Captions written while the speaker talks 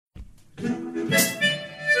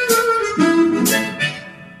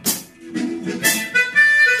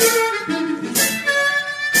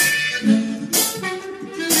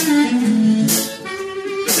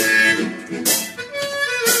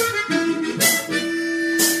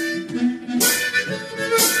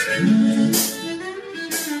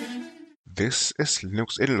This is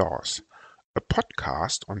Linux in Laws, a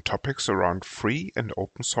podcast on topics around free and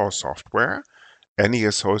open source software, any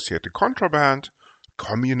associated contraband,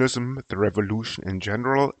 communism, the revolution in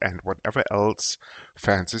general, and whatever else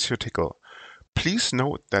fancies your tickle. Please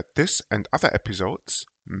note that this and other episodes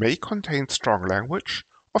may contain strong language,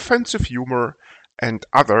 offensive humor, and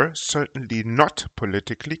other certainly not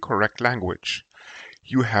politically correct language.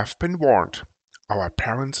 You have been warned. Our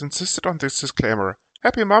parents insisted on this disclaimer.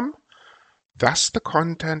 Happy Mum? Thus, the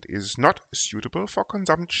content is not suitable for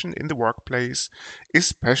consumption in the workplace,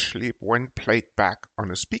 especially when played back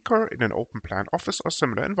on a speaker in an open plan office or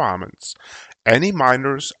similar environments. Any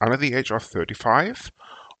minors under the age of 35,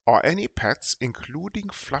 or any pets, including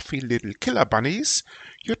fluffy little killer bunnies,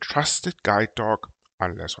 your trusted guide dog,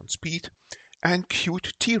 unless on speed, and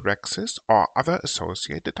cute T-Rexes or other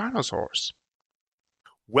associated dinosaurs.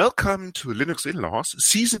 Welcome to Linux in Laws,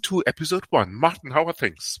 Season 2, Episode 1. Martin, how are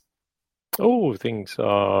things? Oh, things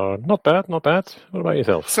are not bad. What about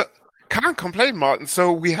yourself? So, can't complain, Martin.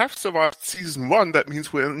 So we have survived Season 1. That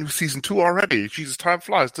means we're in Season 2 already. Jesus, time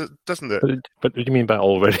flies, doesn't it? But what do you mean by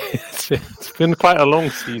already? It's been quite a long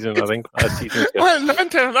season, I think. Well,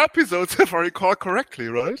 10 episodes, if I recall correctly,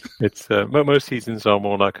 right? It's most seasons are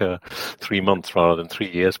more like 3 months rather than 3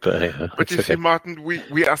 years. But hey, but you see, Martin,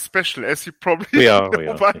 we are special, as you probably we are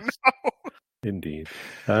by now. Indeed.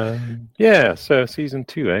 So Season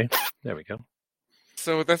 2, eh? There we go.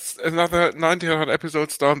 So that's another 99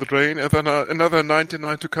 episodes down the drain, and then another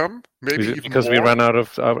 99 to come. Maybe even because more. We ran out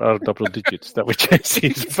of our double digits that we changed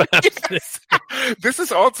seasons fast. Yes. This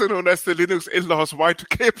is also known as the Linux in-laws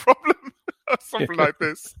Y2K problem, or something like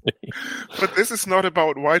this. But this is not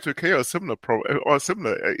about Y2K or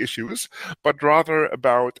similar issues, but rather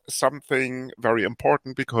about something very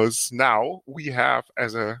important, because now we have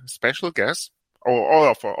as a special guest,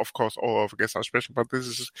 of course, all of our guests are special, but this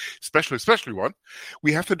is especially one.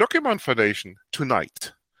 We have the Document Foundation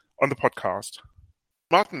tonight on the podcast.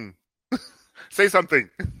 Martin, say something.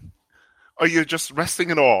 Are you just resting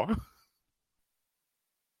in awe?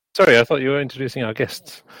 Sorry, I thought you were introducing our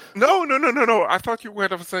guests. No. I thought you were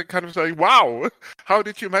kind of saying, wow, how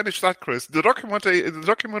did you manage that, Chris? The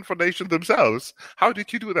Document Foundation themselves, how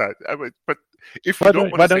did you do that? But if you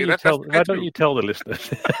don't want to say that, why don't you tell the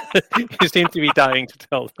listeners? You seem to be dying to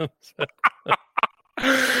tell them.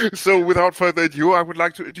 So without further ado, I would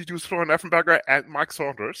like to introduce Florian Effenberger and Mike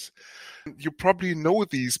Saunders. You probably know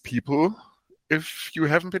these people if you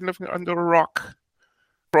haven't been living under a rock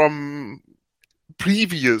from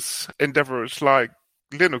previous endeavors like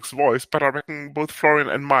Linux Voice, but I reckon both Florian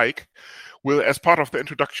and Mike will, as part of the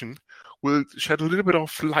introduction, will shed a little bit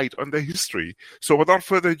of light on their history. So without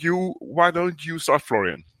further ado, why don't you start,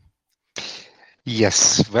 Florian?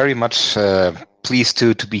 Yes, very much pleased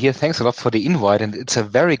to be here. Thanks a lot for the invite, and it's a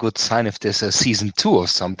very good sign if there's a Season 2 or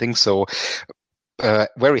something. So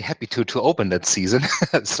very happy to open that season.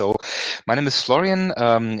 So my name is Florian.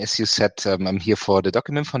 As you said, I'm here for the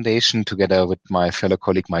Document Foundation together with my fellow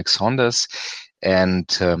colleague Mike Saunders. And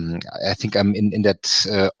I think I'm in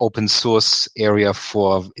that open source area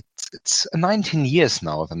for it's 19 years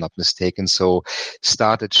now, if I'm not mistaken. So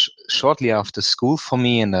started shortly after school for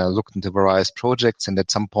me, and I looked into various projects. And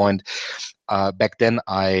at some point back then,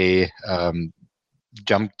 I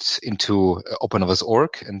jumped into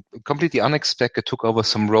OpenOffice.org and completely unexpected took over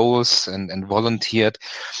some roles and volunteered,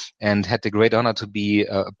 and had the great honor to be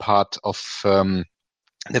a part of the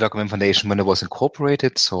Document Foundation when it was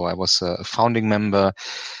incorporated. So I was a founding member.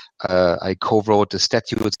 I co-wrote the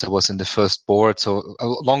statutes. I was in the first board. So a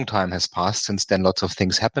long time has passed since then. Lots of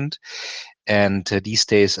things happened. And these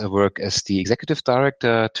days I work as the executive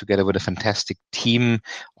director together with a fantastic team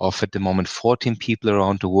of, at the moment, 14 people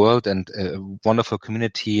around the world, and a wonderful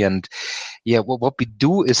community. And yeah, what we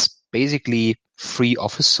do is basically free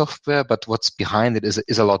office software, but what's behind it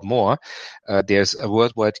is a lot more. There's a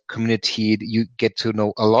worldwide community. You get to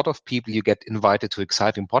know a lot of people. You get invited to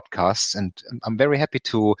exciting podcasts, and I'm very happy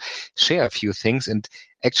to share a few things. And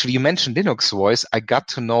actually, you mentioned Linux Voice. I got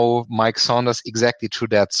to know Mike Saunders exactly through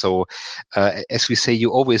that. So as we say, you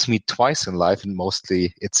always meet twice in life, and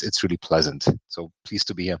mostly it's really pleasant. So pleased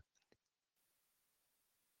to be here.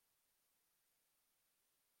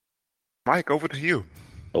 Mike, over to you.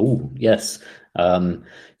 Oh, yes.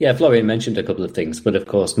 Florian mentioned a couple of things, but of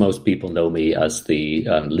course, most people know me as the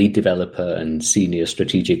lead developer and senior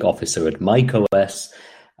strategic officer at macOS,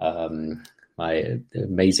 my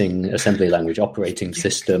amazing assembly language operating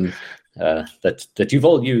system that you've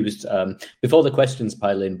all used. Before the questions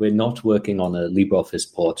pile in, we're not working on a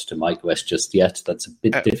LibreOffice port to macOS just yet. That's a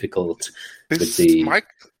bit difficult. Mike,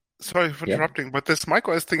 Sorry for Yeah. interrupting, but this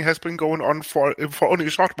macOS thing has been going on for only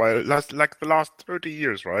a short while, like the last 30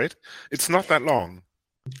 years, right? It's not that long.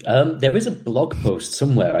 There is a blog post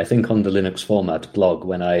somewhere, I think on the Linux Format blog,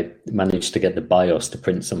 when I managed to get the BIOS to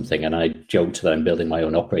print something and I joked that I'm building my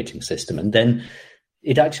own operating system. And then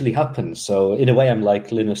it actually happened. So in a way, I'm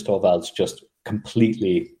like Linus Torvalds, just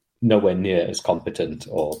completely nowhere near as competent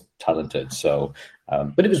or talented. So,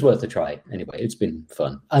 but it was worth a try. Anyway, it's been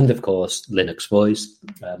fun. And of course, Linux Voice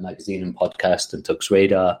magazine and podcast and Tux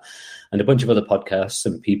Radar and a bunch of other podcasts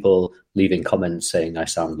and people leaving comments saying I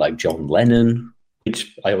sound like John Lennon,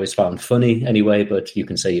 which I always found funny anyway, but you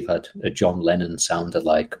can say you've had a John Lennon sound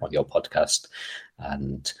alike on your podcast.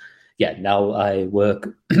 And yeah, now I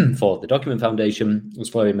work for the Document Foundation, as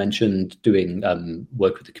Florian mentioned, doing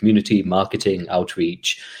work with the community, marketing,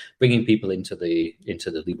 outreach, bringing people into the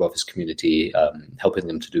LibreOffice community, helping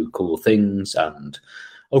them to do cool things, and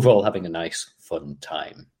overall having a nice, fun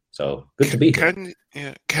time. So good to be here.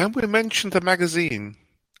 Can we mention the magazine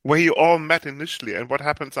where you all met initially and what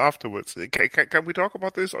happens afterwards? Can we talk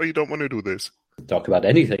about this, or you don't want to do this? Talk about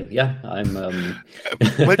anything? Yeah, I'm.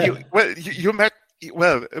 You met.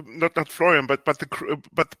 Well, not Florian, but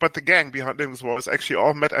the gang behind Linux was actually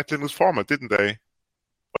all met at Linux Format, didn't they?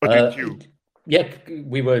 Or did you? Yeah,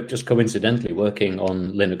 we were just coincidentally working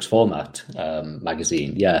on Linux Format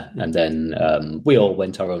magazine, yeah, and then we all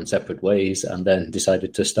went our own separate ways, and then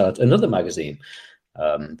decided to start another magazine.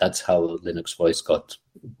 That's how Linux Voice got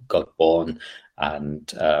born.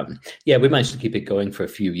 And we managed to keep it going for a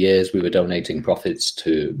few years. We were donating profits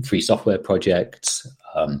to free software projects.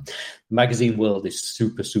 Magazine world is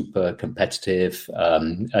super, super competitive.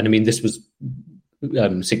 And I mean, this was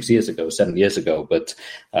 7 years ago, but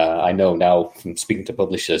I know now from speaking to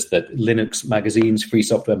publishers that Linux magazines, free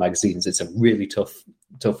software magazines, it's a really tough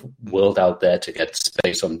world out there to get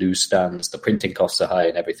space on newsstands. The printing costs are high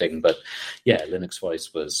and everything. But yeah, Linux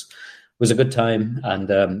Voice was a good time. And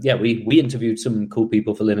we interviewed some cool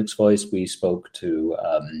people for Linux Voice. We spoke to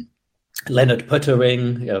Leonard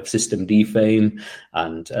Puttering of Systemd fame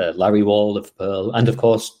and Larry Wall of Perl. And of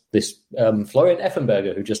course, this Florian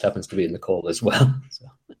Effenberger, who just happens to be in the call as well. So,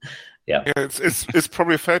 yeah, it's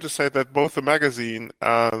probably fair to say that both the magazine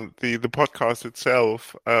and the podcast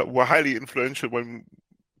itself were highly influential when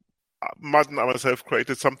Martin and myself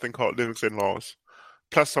created something called Linux In-Laws,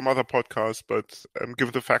 plus some other podcasts. But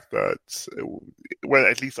given the fact that, well,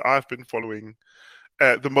 at least I've been following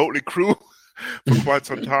the Motley Crew for quite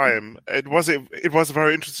some time, it was a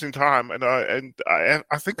very interesting time, and I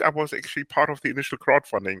think I was actually part of the initial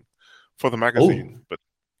crowdfunding for the magazine. Oh. But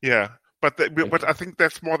yeah. But I think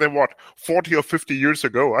that's more than 40 or 50 years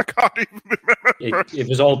ago. I can't even remember. It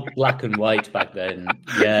was all black and white back then.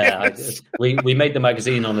 Yeah, yes. We made the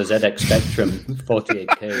magazine on a ZX Spectrum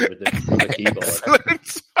 48K with the keyboard.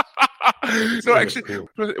 Excellent. No, actually, cool.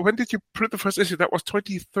 When did you print the first issue? That was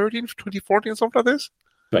 2013, 2014, something like this?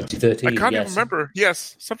 2013. I can't even remember.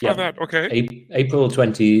 Yes, something like that. Okay. April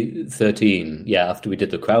 2013. Yeah, after we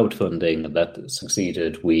did the crowdfunding and that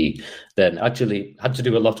succeeded, we then actually had to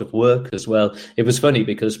do a lot of work as well. It was funny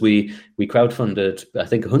because we crowdfunded, I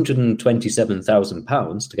think,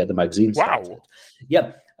 £127,000 to get the magazine started. Wow.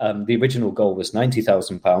 Yeah. The original goal was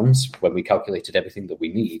 £90,000 when we calculated everything that we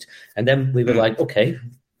need, and then we were like, okay.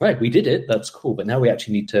 Right, we did it. That's cool. But now we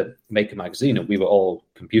actually need to make a magazine. And we were all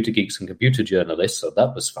computer geeks and computer journalists, so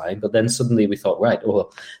that was fine. But then suddenly we thought, right,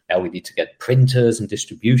 now we need to get printers and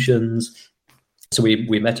distributions. So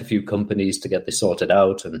we met a few companies to get this sorted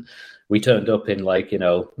out. And we turned up in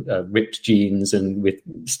ripped jeans and with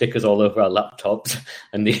stickers all over our laptops.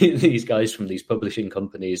 And these guys from these publishing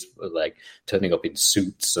companies were like turning up in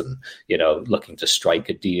suits and, looking to strike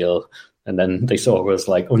a deal. And then they saw us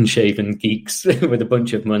like unshaven geeks with a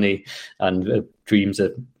bunch of money and dreams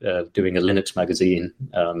of doing a Linux magazine.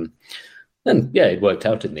 And yeah, it worked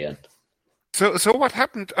out in the end. So what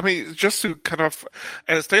happened? I mean, just to kind of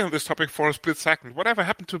stay on this topic for a split second, whatever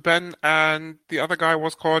happened to Ben and the other guy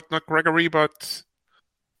was called not Gregory, but...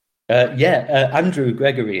 Andrew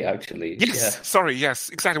Gregory, actually. Yes, yeah. Sorry, yes,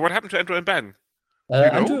 exactly. What happened to Andrew and Ben?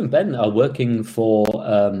 Andrew and Ben are working for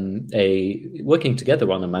working together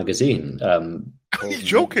on a magazine. Are you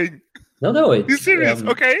joking? No. Are you serious?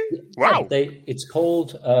 Okay. Wow. It's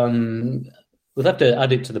called. We'll have to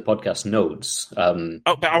add it to the podcast notes.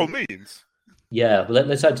 By all means. Yeah,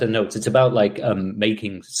 let's add to the notes. It's about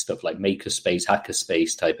making stuff like makerspace,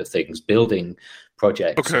 hackerspace type of things, building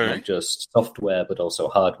projects, not just software but also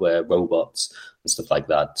hardware, robots, and stuff like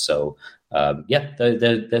that. So.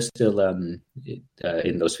 They're still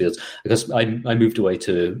in those fields because I moved away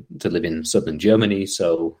to live in southern Germany,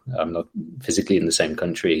 so I'm not physically in the same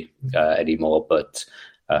country anymore. But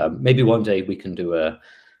Maybe one day we can do a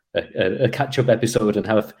catch-up episode and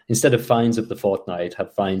have, instead of finds of the fortnight,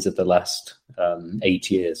 have finds of the last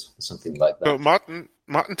 8 years or something like that. So Martin,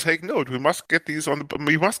 take note. We must get these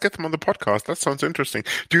we must get them on the podcast. That sounds interesting.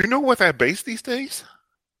 Do you know where they're based these days?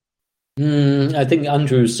 I think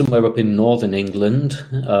Andrew's somewhere up in northern England.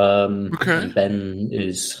 Okay. And Ben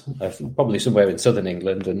is probably somewhere in southern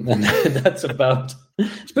England, and that's about.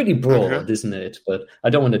 It's pretty broad, isn't it? But I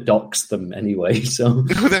don't want to dox them anyway. So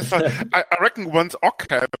No, that's fine. I reckon once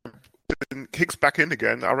Ockham kicks back in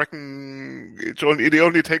again, I reckon it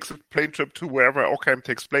only takes a plane trip to wherever Ockham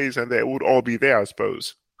takes place, and they would all be there, I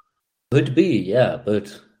suppose. Could be, yeah,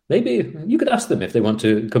 but maybe you could ask them if they want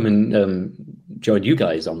to come and join you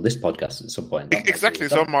guys on this podcast at some point. Exactly.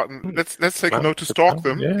 So, Martin, let's take a note to stalk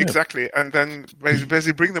them. Yeah. Exactly, and then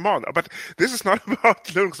basically bring them on. But this is not about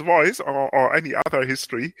Linux Voice or any other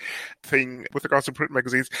history thing with regards to print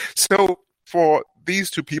magazines. So, for these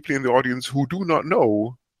two people in the audience who do not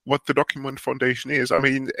know what the Document Foundation is, I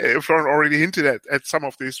mean, Florian already hinted at some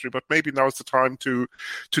of the history, but maybe now is the time to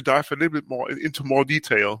dive a little bit more into more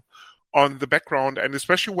detail on the background, and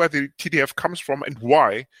especially where the TDF comes from and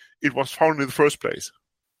why it was founded in the first place.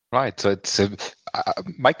 Right. So it's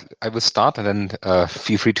Mike. I will start, and then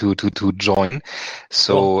feel free to join.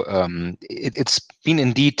 So it's been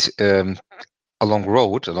indeed a long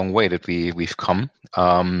way that we've come.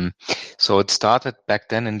 So it started back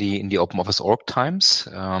then in the Open Office org times.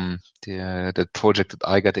 The project that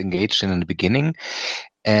I got engaged in the beginning.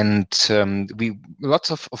 And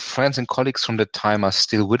lots of friends and colleagues from the time are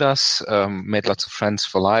still with us, made lots of friends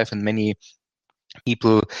for life, and many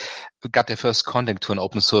people got their first contact to an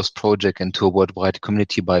open source project and to a worldwide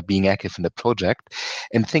community by being active in the project.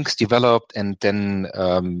 And things developed, and then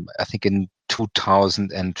I think in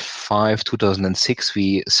 2005, 2006,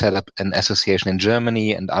 we set up an association in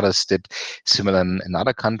Germany, and others did similar in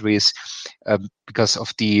other countries because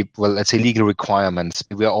of the, let's say, legal requirements.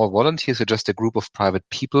 We are all volunteers, so just a group of private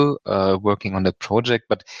people working on the project.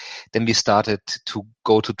 But then we started to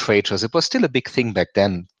go to trade shows. It was still a big thing back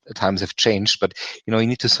then. Times have changed, but you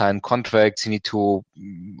need to sign contracts, you need to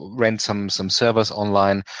rent some servers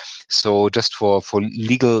online. So just for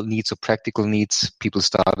legal needs or practical needs, people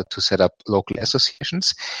started to set up local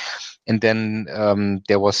associations. And then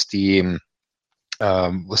there was the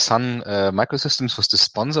Sun Microsystems was the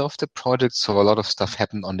sponsor of the project, so a lot of stuff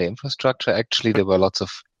happened on the infrastructure. Actually, there were lots of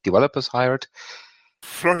developers hired.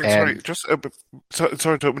 Florian,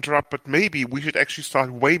 sorry to interrupt, but maybe we should actually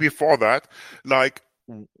start way before that. Like,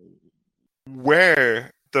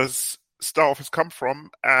 where does StarOffice come from,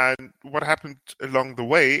 and what happened along the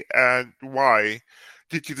way, and why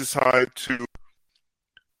did you decide to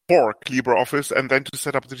fork LibreOffice and then to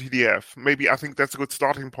set up the TDF? Maybe I think that's a good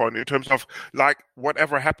starting point in terms of like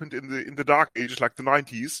whatever happened in the dark ages, like the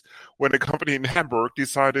 90s, when a company in Hamburg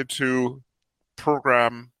decided to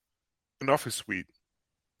program an Office suite.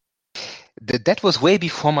 That was way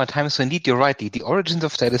before my time, so indeed you're right. The origins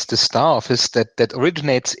of that is the StarOffice that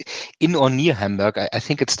originates in or near Hamburg. I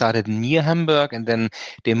think it started near Hamburg, and then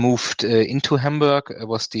they moved into Hamburg. It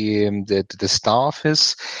was the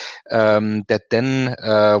StarOffice that then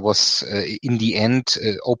was in the end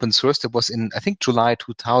open source. That was in, I think, July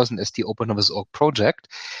 2000 as the OpenOffice org project.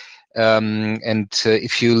 And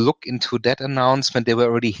if you look into that announcement, there were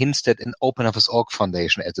already hints that an OpenOffice org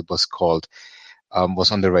foundation, as it was called,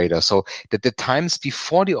 was on the radar. So the times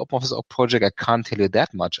before the OpenOffice org project, I can't tell you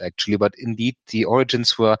that much actually, but indeed the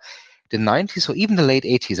origins were the 90s or even the late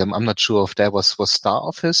 80s. I'm not sure if that was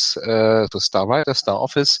StarOffice, so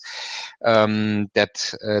StarOffice,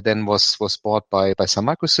 that then was bought by Sun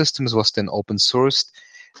Microsystems, was then open sourced,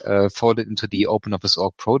 folded into the OpenOffice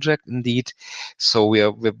org project indeed. So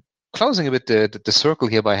we're closing a bit the circle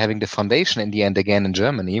here by having the foundation in the end again in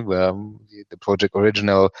Germany, where the project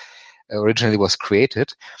originally was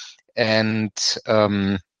created. And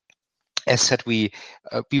as said, we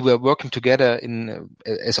were working together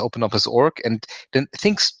as OpenOffice org, and then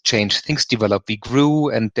things changed, things developed. We grew,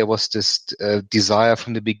 and there was this desire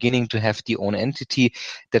from the beginning to have the own entity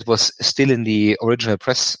that was still in the original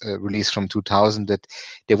press release from 2000, that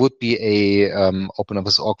there would be a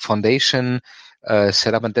OpenOffice org foundation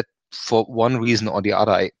set up, and that for one reason or the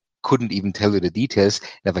other, I couldn't even tell you the details,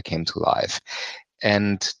 never came to life.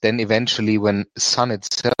 And then eventually, when Sun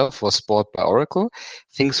itself was bought by Oracle,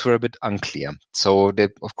 things were a bit unclear. So,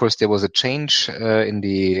 of course, there was a change in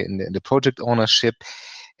the project ownership,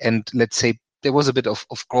 and let's say there was a bit of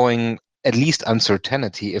growing, at least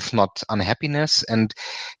uncertainty, if not unhappiness. And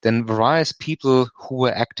then various people who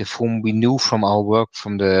were active, whom we knew from our work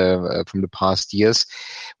from the past years,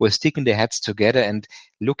 were sticking their heads together and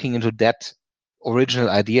looking into that original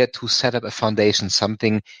idea to set up a foundation,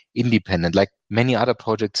 something independent, like many other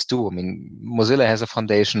projects do. I mean, Mozilla has a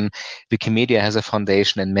foundation, Wikimedia has a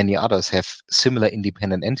foundation, and many others have similar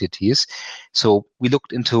independent entities. So we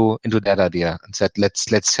looked into that idea and said, let's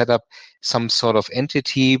set up some sort of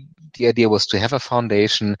entity. The idea was to have a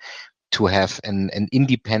foundation, to have an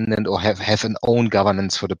independent or have an own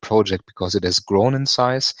governance for the project, because it has grown in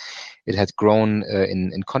size. It had grown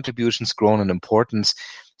in contributions, grown in importance.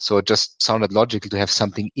 So it just sounded logical to have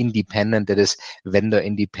something independent that is vendor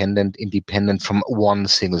independent from one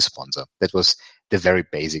single sponsor. That was the very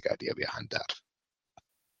basic idea behind that.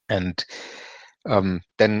 And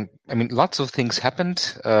then, I mean, lots of things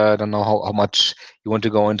happened. I don't know how much you want to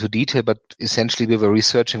go into detail, but essentially we were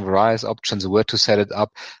researching various options, where to set it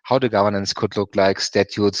up, how the governance could look like,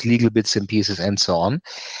 statutes, legal bits and pieces, and so on.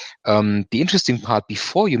 The interesting part,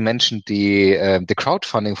 before you mentioned the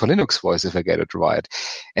crowdfunding for Linux Voice, if I get it right,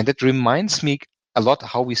 and that reminds me a lot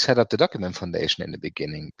how we set up the Document Foundation in the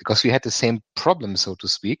beginning, because we had the same problem, so to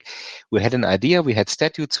speak. We had an idea, we had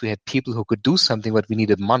statutes, we had people who could do something, but we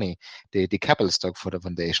needed money, the capital stock for the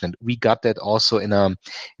foundation. And we got that also in a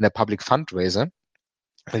public fundraiser.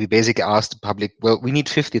 We basically asked the public, well, we need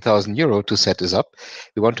 50,000 euro to set this up.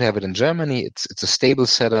 We want to have it in Germany. It's a stable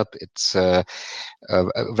setup. It's a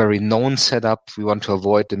very known setup. We want to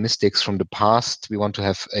avoid the mistakes from the past. We want to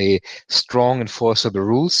have a strong enforceable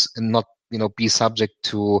rules and not, be subject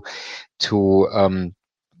to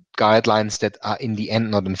guidelines that are in the end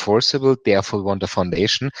not enforceable. Therefore, we want a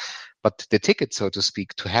foundation. But the ticket, so to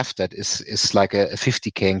speak, to have that is like a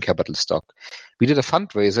 50K in capital stock. We did a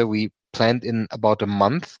fundraiser. We planned in about a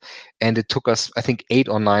month, and it took us, I think, 8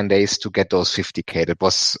 or 9 days to get those 50K. That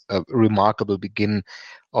was a remarkable begin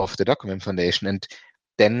of the Document Foundation. And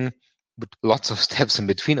then with lots of steps in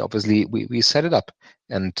between, obviously, we set it up.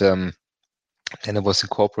 And then it was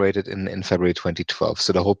incorporated in February 2012.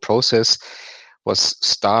 So the whole process was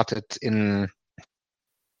started in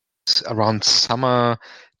around summer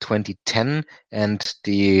 2010, and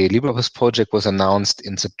the LibreOffice project was announced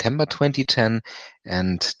in September 2010,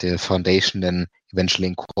 and the foundation then eventually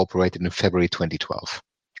incorporated in February 2012.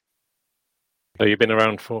 So you've been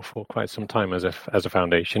around for quite some time as a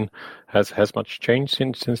foundation. Has much changed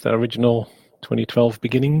since the original 2012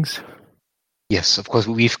 beginnings? Yes, of course,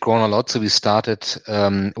 we've grown a lot. So we started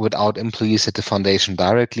without employees at the foundation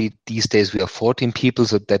directly. These days we are 14 people,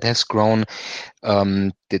 so that has grown.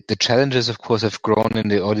 The challenges, of course, have grown. In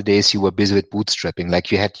the early days, you were busy with bootstrapping.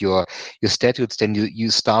 Like you had your statutes, then you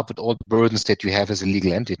start with all the burdens that you have as a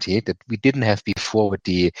legal entity that we didn't have before with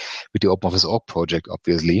the OpenOffice org project,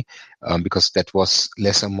 obviously, because that was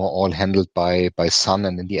less and more all handled by Sun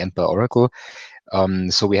and in the end by Oracle.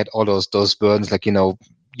 So we had all those burdens, like,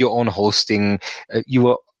 your own hosting,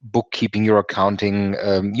 your bookkeeping, your accounting,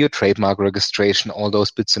 your trademark registration, all those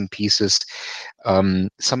bits and pieces.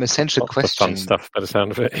 Some essential questions. Fun stuff by the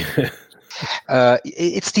sound of it.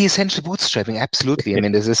 It's the essential bootstrapping, absolutely. I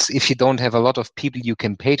mean, this is, if you don't have a lot of people you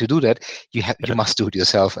can pay to do that, you must do it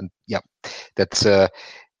yourself. And yeah, that's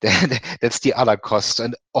the other cost.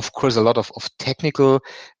 And of course, a lot of technical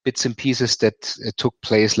bits and pieces that took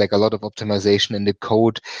place, like a lot of optimization in the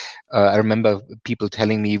code. I remember people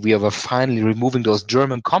telling me we were finally removing those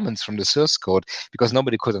German comments from the source code because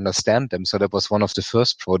nobody could understand them. So that was one of the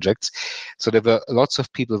first projects. So there were lots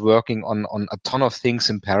of people working on a ton of things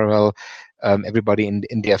in parallel, everybody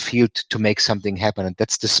in their field to make something happen. And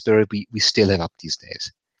that's the spirit we still have up these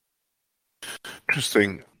days.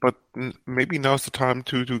 Interesting, but maybe now's the time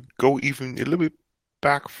to go even a little bit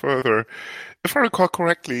back further. If I recall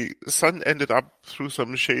correctly, Sun ended up through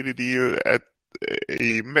some shady deal at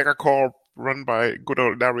a megacorp run by good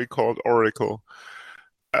old Larry called Oracle.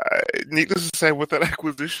 Needless to say, with that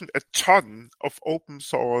acquisition, a ton of open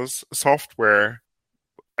source software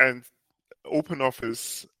and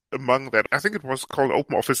OpenOffice among that. I think it was called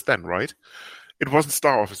OpenOffice then, right? It wasn't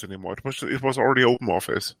StarOffice anymore. It was already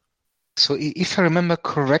OpenOffice. So if I remember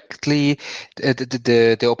correctly,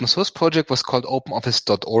 the open source project was called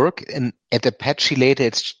OpenOffice.org, and at Apache later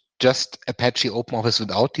it's just Apache OpenOffice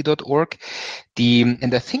without the .org.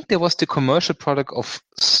 And I think there was the commercial product of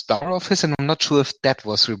StarOffice, and I'm not sure if that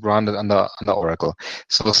was rebranded under Oracle.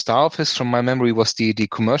 So StarOffice, from my memory, was the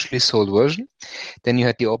commercially sold version. Then you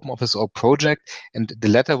had the OpenOffice org project, and the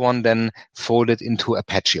latter one then folded into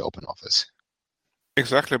Apache OpenOffice.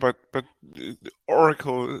 Exactly, but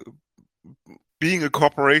Oracle, being a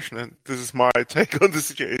corporation, and this is my take on the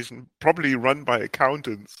situation, probably run by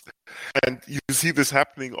accountants. And you see this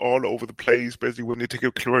happening all over the place, basically, when you take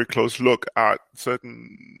a very close look at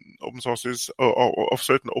certain open sources or of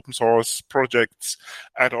certain open source projects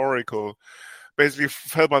at Oracle. basically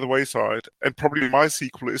fell by the wayside. And probably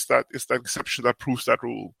MySQL is that exception that proves that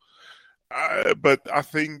rule. But I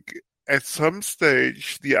think at some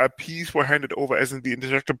stage the IPs were handed over, as in the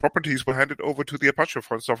intellectual properties were handed over to the Apache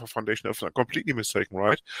Software Foundation, if I'm not completely mistaken,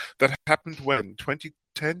 right? That happened when?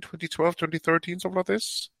 2010, 2012, 2013, something like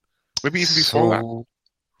this? Maybe even before that?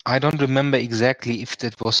 I don't remember exactly if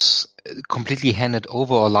that was completely handed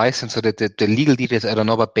over or licensed, so that the legal details I don't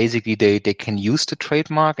know, but basically they can use the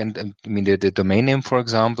trademark and I mean the domain name, for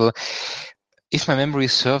example. If my memory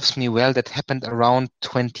serves me well, that happened around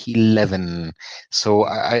 2011. So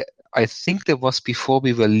I think that was before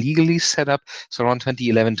we were legally set up, so around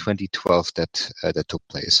 2011, 2012 that took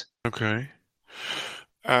place. Okay.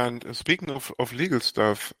 And speaking of legal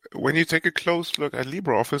stuff, when you take a close look at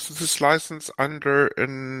LibreOffice, this is licensed under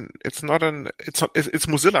it's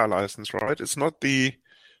Mozilla license, right? It's not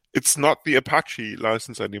the Apache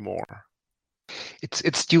license anymore.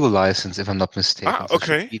 It's dual license, if I'm not mistaken. Ah,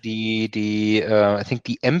 okay. So the I think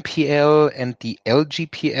the MPL and the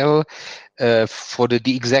LGPL. For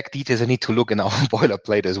the exact details, I need to look in our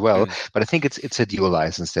boilerplate as well. But I think it's a dual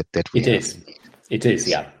license that we have. It is,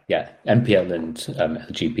 yeah. MPL and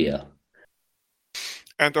LGPL.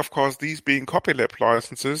 And of course, these being copyleft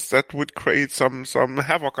licenses, that would create some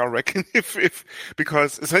havoc, I reckon,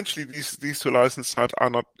 because essentially these two license types are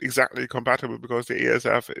not exactly compatible, because the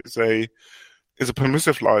ASF is a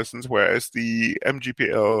permissive license, whereas the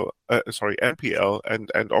MPL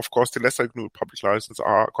and of course the lesser GNU public license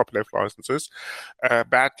are copyleft licenses.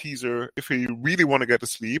 Bad teaser, if you really want to get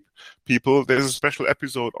asleep, people, there's a special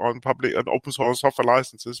episode on public and open source software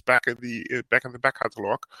licenses back in the back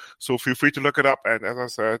catalog. So feel free to look it up. And as I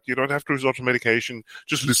said, you don't have to resort to medication;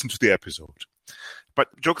 just listen to the episode.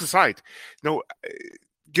 But jokes aside,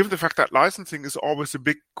 given the fact that licensing is always a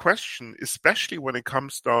big question, especially when it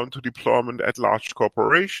comes down to deployment at large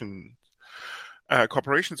corporations,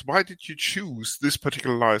 why did you choose this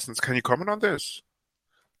particular license? Can you comment on this?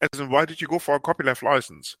 As in, why did you go for a copyleft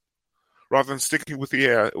license rather than sticking with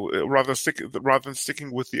the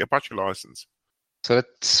Apache license? So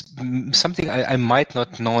that's something I might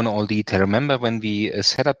not know in all detail. Remember when we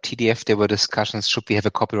set up TDF, there were discussions, should we have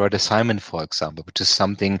a copyright assignment, for example, which is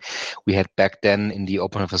something we had back then in the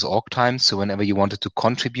OpenOffice org times. So whenever you wanted to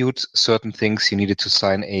contribute certain things, you needed to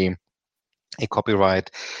sign a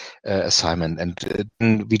copyright assignment.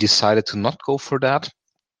 And we decided to not go for that.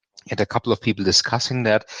 Had a couple of people discussing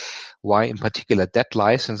that. Why in particular that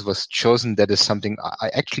license was chosen, that is something I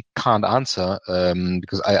actually can't answer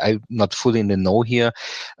because I'm not fully in the know here.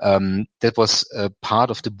 That was part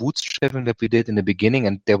of the bootstrapping that we did in the beginning,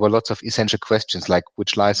 and there were lots of essential questions like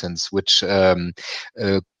which license, which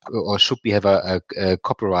or should we have a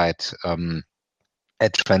copyright a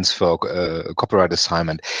transfer, copyright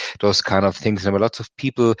assignment, those kind of things. There were lots of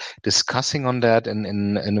people discussing on that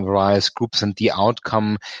in various groups, and the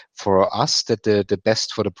outcome for us that the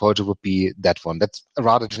best for the project would be that one. That's a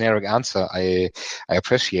rather generic answer. I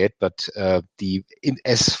appreciate, but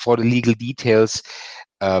as for the legal details,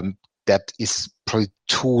 that is probably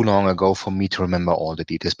too long ago for me to remember all the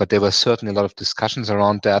details, but there were certainly a lot of discussions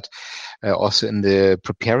around that, also in the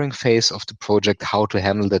preparing phase of the project, how to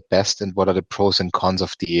handle that best and what are the pros and cons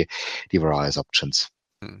of the various options.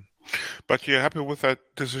 But you're happy with that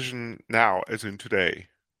decision now, as in today?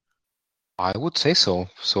 I would say so.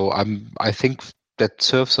 So I think that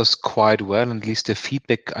serves us quite well, and at least the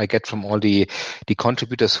feedback I get from all the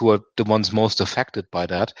contributors who are the ones most affected by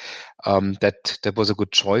that, that was a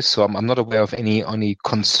good choice. So I'm not aware of any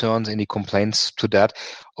concerns, any complaints to that.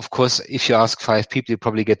 Of course, if you ask 5 people, you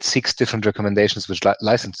probably get 6 different recommendations which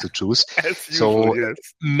license to choose. So yes.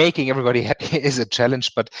 Making everybody happy is a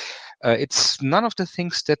challenge, but it's none of the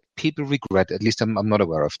things that people regret. At least I'm not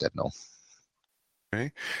aware of that, no.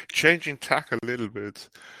 Okay. Changing tack a little bit.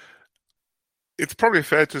 It's probably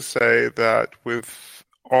fair to say that with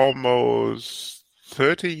almost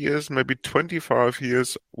 30 years, maybe 25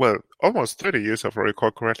 years, well, almost 30 years, if I recall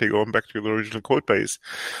correctly, going back to the original code base,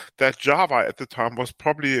 that Java at the time was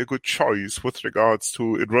probably a good choice with regards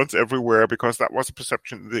to it runs everywhere, because that was a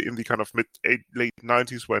perception in the kind of late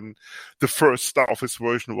 90s when the first StarOffice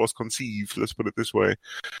version was conceived, let's put it this way.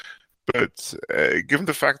 But given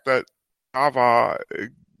the fact that Java,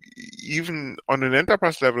 even on an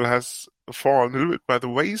enterprise level, has fallen a little bit by the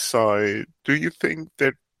wayside, do you think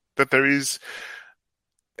that there is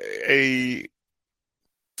a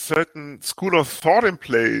certain school of thought in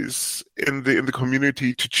place in the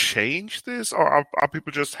community to change this, or are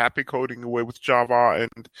people just happy coding away with Java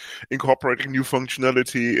and incorporating new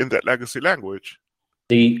functionality in that legacy language?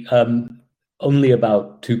 only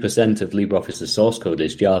about 2% of LibreOffice's source code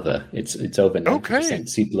is Java. It's over 90%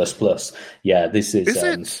 C++. Yeah, this is. Is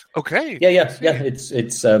it? Okay. Yeah.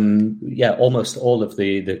 It's almost all of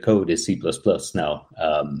the code is C++ now.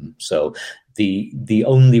 So the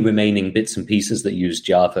only remaining bits and pieces that use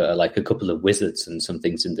Java are like a couple of wizards and some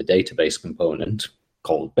things in the database component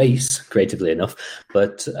called base, creatively enough.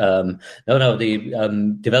 But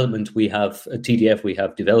the development, we have at TDF, we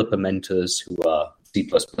have developer mentors who are C++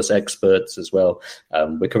 experts as well.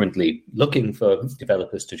 We're currently looking for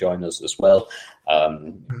developers to join us as well.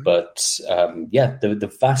 But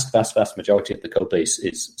the vast majority of the code base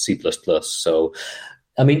is C++. So,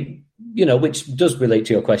 I mean, which does relate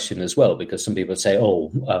to your question as well, because some people say,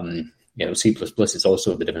 C++ is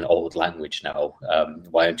also a bit of an old language now.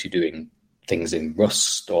 Why aren't you doing things in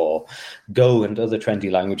Rust or Go and other trendy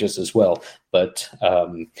languages as well? But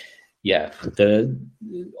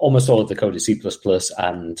almost all of the code is C++,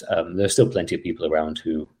 and there's still plenty of people around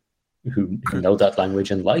who know that language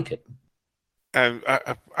and like it.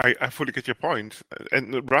 I fully get your point.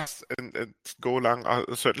 And Rust and Golang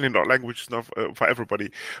are certainly not languages for everybody.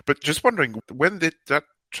 But just wondering, when did that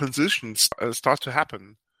transition start to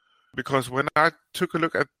happen? Because when I took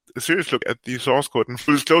a serious look at the source code, and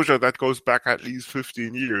full disclosure, that goes back at least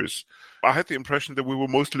 15 years, I had the impression that we were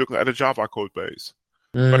mostly looking at a Java code base.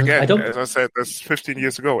 But again, as I said, that's 15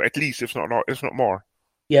 years ago, at least, if not more.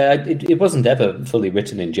 Yeah, it wasn't ever fully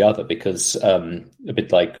written in Java because, a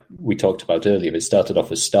bit like we talked about earlier, it started off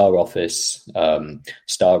as StarOffice,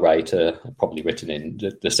 StarWriter, probably written in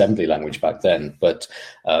the assembly language back then. But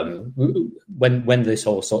when this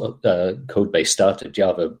whole sort of code base started,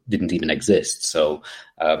 Java didn't even exist. So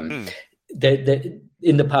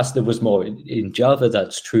in the past, there was more in Java,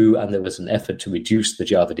 that's true, and there was an effort to reduce the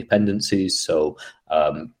Java dependencies. So,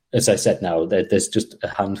 as I said now, there's just a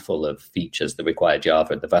handful of features that require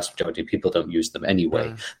Java. The vast majority of people don't use them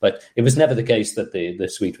anyway. But it was never the case that the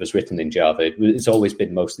suite was written in Java. It's always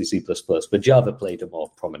been mostly C++, but Java played a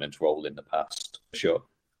more prominent role in the past, for sure.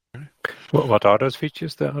 What are those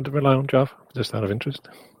features that rely on Java, just out of interest?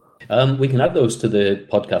 We can add those to the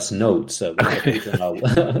podcast notes. I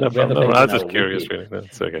was just curious, really.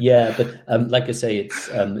 That's okay. Yeah, but like I say, it's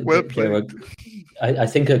I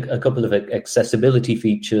think a couple of accessibility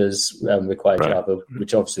features require Java,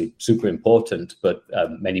 which obviously super important, but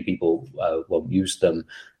many people won't use them.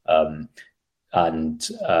 And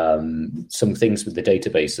some things with the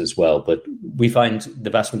database as well. But we find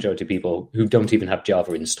the vast majority of people who don't even have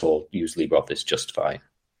Java installed use LibreOffice just fine.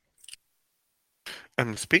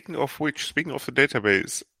 And speaking of the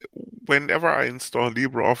database, whenever I install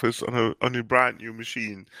LibreOffice on a brand new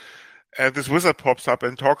machine, this wizard pops up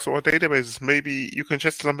and talks about databases. Maybe you can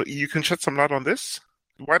shed some light on this.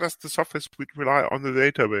 Why does the software suite rely on the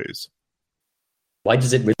database? Why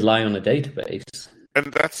does it rely on a database?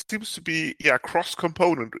 And that seems to be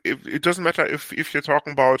cross-component. It doesn't matter if you're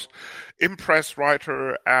talking about Impress,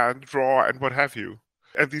 Writer, and Draw, and what have you.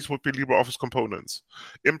 And these would be LibreOffice components.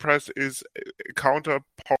 Impress is a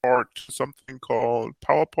counterpart to something called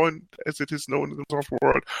PowerPoint, as it is known in the Microsoft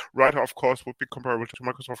Word. Writer, of course, would be comparable to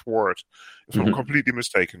Microsoft Word, if I'm completely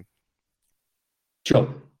mistaken.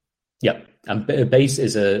 Sure. Yeah. And Base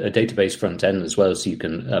is a database front end as well, so you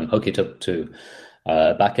can hook it up to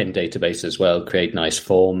a back-end database as well, create nice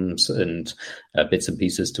forms and bits and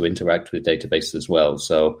pieces to interact with database as well.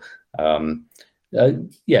 So,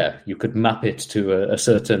 you could map it to a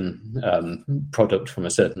certain product from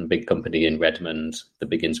a certain big company in Redmond that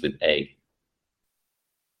begins with A.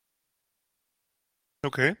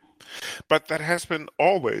 Okay. But that has been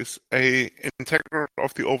always an integral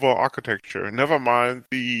of the overall architecture. Never mind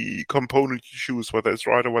the component you choose, whether it's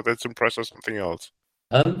Writer, whether it's Impress or something else.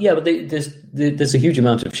 But there's a huge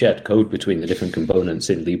amount of shared code between the different components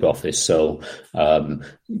in LibreOffice, so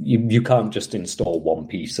you can't just install one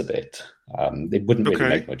piece of it. It wouldn't really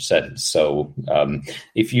make much sense. So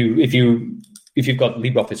if you've got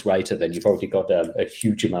LibreOffice Writer, then you've already got a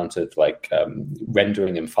huge amount of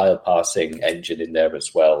rendering and file parsing engine in there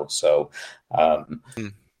as well. So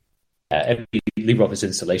every LibreOffice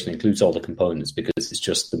installation includes all the components because it's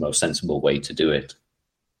just the most sensible way to do it.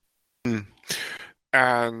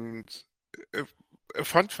 And a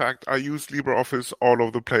fun fact, I use LibreOffice all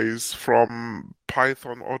over the place, from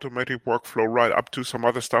Python automatic workflow right up to some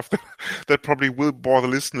other stuff that probably will bore the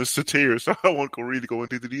listeners to tears, so I won't really go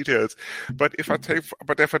into the details. But if I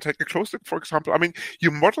take a close look, for example, I mean, you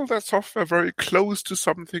model that software very close to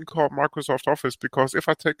something called Microsoft Office, because if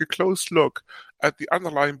I take a close look at the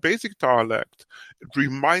underlying basic dialect, it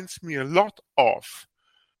reminds me a lot of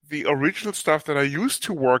the original stuff that I used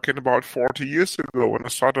to work in about 40 years ago when I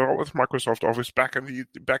started out with Microsoft Office back in the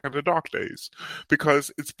dark days,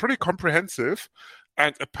 because it's pretty comprehensive.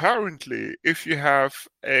 And apparently, if you have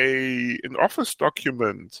an Office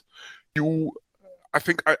document, I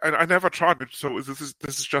think I never tried it, so this is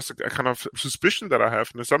just a kind of suspicion that I have,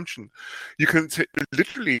 an assumption. You can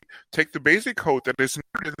literally take the basic code that is in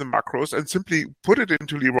the macros and simply put it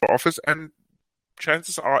into LibreOffice, and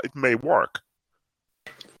chances are it may work.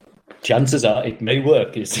 Chances are it may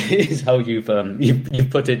work is how you've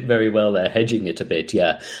put it very well there, hedging it a bit.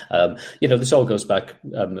 Yeah, this all goes back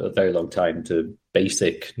a very long time to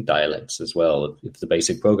basic dialects as well. It's the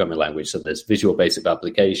basic programming language. So there's Visual Basic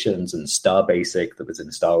Applications and Star Basic that was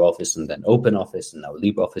in Star Office, and then Open Office, and now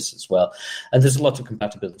LibreOffice as well. And there's a lot of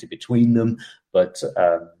compatibility between them, but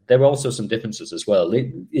there are also some differences as well.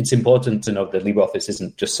 It's important to note that LibreOffice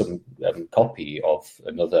isn't just some copy of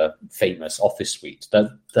another famous Office suite.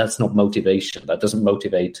 That's not motivation. That doesn't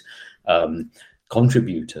motivate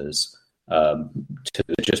contributors to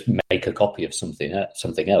just make a copy of something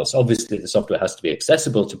else. Obviously, the software has to be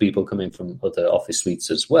accessible to people coming from other Office suites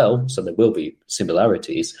as well, so there will be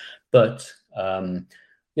similarities. But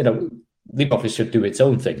LibreOffice should do its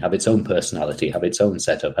own thing, have its own personality, have its own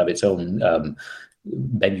setup, have its own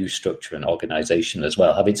menu structure and organization as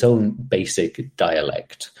well, have its own basic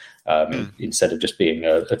dialect, instead of just being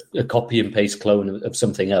a copy and paste clone of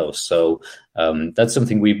something else. So that's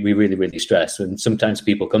something we really, really stress. And sometimes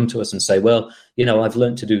people come to us and say, well, I've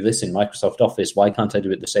learned to do this in Microsoft Office. Why can't I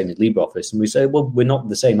do it the same in LibreOffice? And we say, well, we're not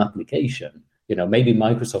the same application. Maybe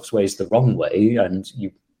Microsoft's way is the wrong way, and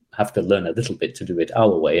you have to learn a little bit to do it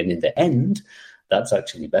our way. And in the end, that's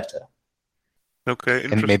actually better. Okay,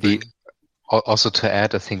 interesting. And maybe also to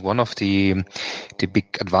add, I think one of the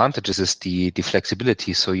big advantages is the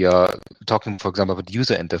flexibility. So you're talking, for example, about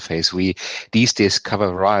user interface. We these days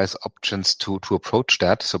cover various options to approach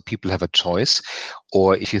that, so people have a choice.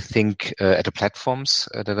 Or if you think at the platforms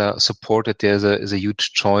that are supported, there's a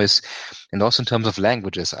huge choice. And also in terms of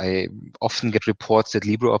languages, I often get reports that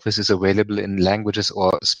LibreOffice is available in languages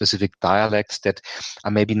or specific dialects that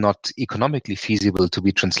are maybe not economically feasible to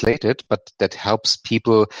be translated, but that helps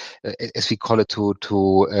people, as we call it, to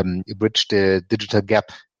bridge the digital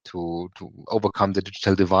gap, to overcome the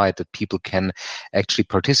digital divide, that people can actually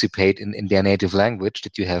participate in their native language,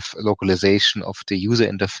 that you have localization of the user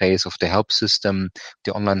interface, of the help system,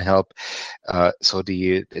 the online help. So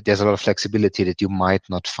there's a lot of flexibility that you might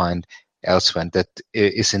not find elsewhere. And that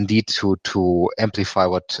is indeed to amplify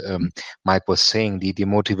what Mike was saying, the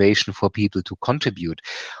motivation for people to contribute.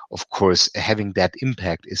 Of course, having that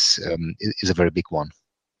impact is a very big one.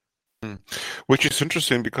 Which is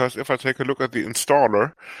interesting, because if I take a look at the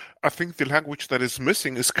installer, I think the language that is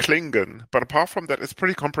missing is Klingon. But apart from that, it's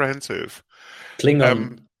pretty comprehensive.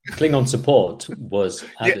 Klingon support was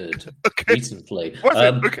added recently. Was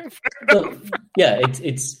it? Okay. Well, yeah,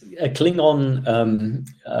 it's a Klingon.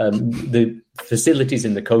 The facilities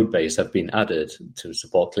in the code base have been added to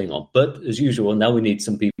support Klingon. But as usual, now we need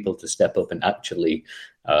some people to step up and actually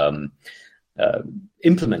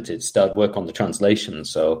implement it, start work on the translation.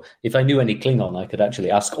 So if I knew any Klingon, I could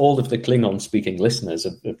actually ask all of the Klingon-speaking listeners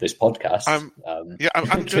of this podcast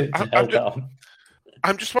to help out.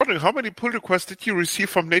 I'm just wondering, how many pull requests did you receive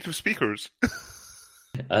from native speakers?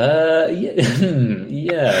 Yeah,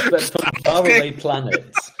 but from faraway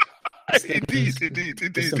planets. Indeed.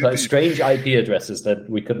 Some strange IP addresses that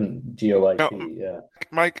we couldn't GeoIP. Now,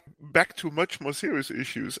 Mike, back to much more serious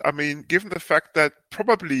issues. I mean, given the fact that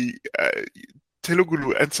probably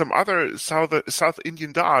Telugu and some other South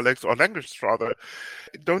Indian dialects, or languages rather,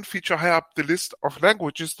 don't feature high up the list of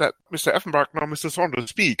languages that Mr. Effenberg nor Mr. Saunders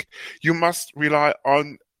speak, you must rely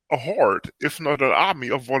on a horde, if not an army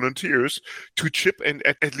of volunteers, to chip in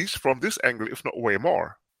at least from this angle, if not way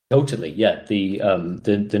more. Totally, yeah.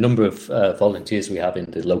 The number of volunteers we have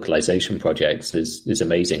in the localization projects is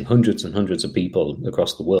amazing. Hundreds and hundreds of people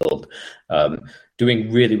across the world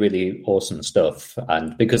doing really, really awesome stuff.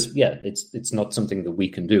 And because, it's not something that we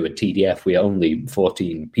can do at TDF. We are only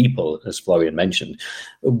 14 people, as Florian mentioned.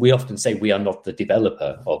 We often say we are not the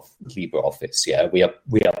developer of LibreOffice. Yeah, we are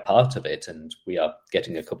part of it, and we are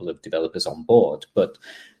getting a couple of developers on board, but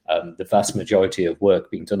the vast majority of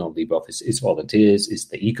work being done on LibreOffice is volunteers, is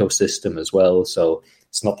the ecosystem as well. So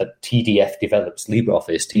it's not that TDF develops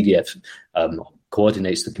LibreOffice. TDF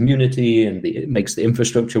coordinates the community and it makes the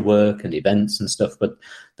infrastructure work and events and stuff. But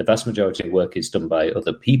the vast majority of work is done by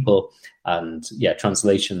other people. And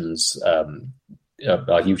translations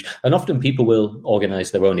are huge. And often people will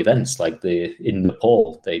organize their own events, like in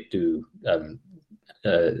Nepal, they do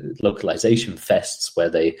localization fests where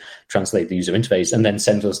they translate the user interface and then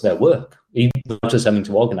send us their work, even without us having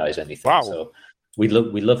to organize anything. Wow. So we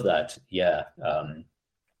love that. Yeah.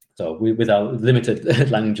 So with our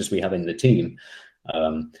limited languages we have in the team,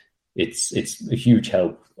 it's a huge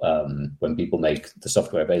help when people make the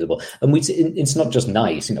software available. And it's not just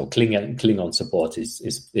nice, Klingon support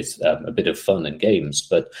is a bit of fun and games,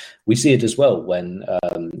 but we see it as well when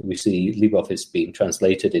we see LibreOffice being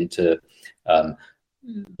translated into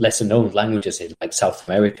lesser known languages in like South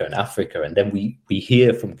America and Africa, and then we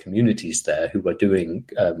hear from communities there who are doing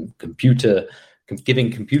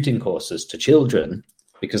giving computing courses to children,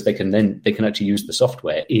 because they can actually use the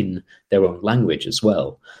software in their own language as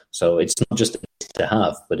well. So it's not just to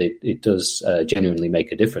have, but it does genuinely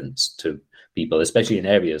make a difference to people, especially in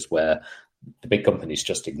areas where the big companies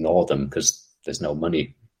just ignore them because there's no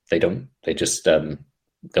money. They just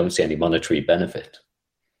don't see any monetary benefit.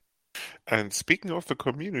 And speaking of the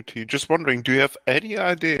community, just wondering, do you have any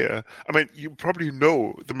idea? I mean, you probably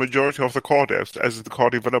know the majority of the core devs as the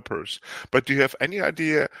core developers, but do you have any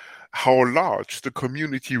idea how large the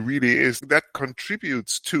community really is that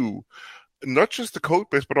contributes to not just the code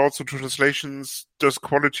base, but also to translations, does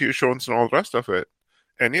quality assurance and all the rest of it?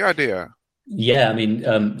 Any idea? Yeah, I mean,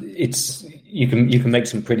 it's you can make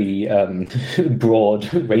some pretty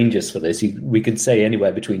broad ranges for this. We could say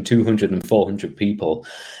anywhere between 200 and 400 people,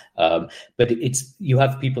 but you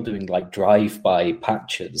have people doing like drive-by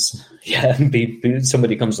patches. Yeah,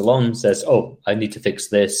 somebody comes along, says, "Oh, I need to fix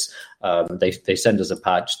this." They send us a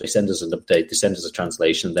patch, they send us an update, they send us a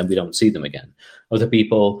translation, then we don't see them again. Other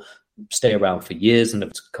people stay around for years and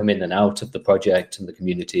have come in and out of the project and the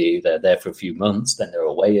community. They're there for a few months, then they're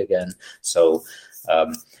away again. So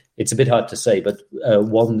it's a bit hard to say, but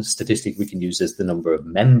one statistic we can use is the number of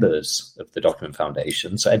members of the Document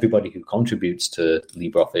Foundation. So everybody who contributes to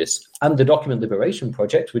LibreOffice and the Document Liberation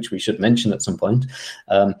Project, which we should mention at some point,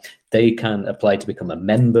 they can apply to become a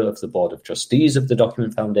member of the Board of Trustees of the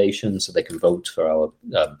Document Foundation, so they can vote for our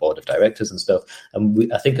Board of Directors and stuff.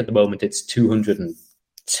 And I think at the moment it's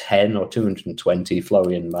 210 or 220.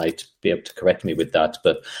 Florian might be able to correct me with that,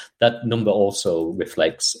 but that number also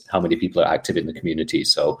reflects how many people are active in the community.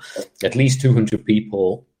 So at least 200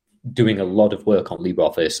 people doing a lot of work on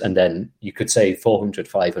LibreOffice, and then you could say 400,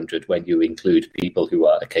 500 when you include people who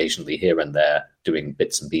are occasionally here and there doing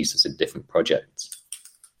bits and pieces in different projects.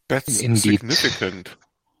 That's Indeed. significant.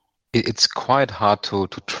 It's quite hard to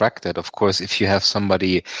track that. Of course, if you have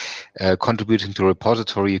somebody contributing to a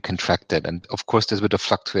repository, you can track that. And of course, there's a bit of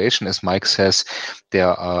fluctuation. As Mike says, there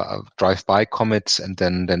are drive-by commits and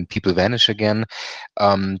then people vanish again.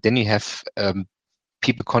 Then you have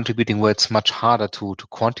people contributing where it's much harder to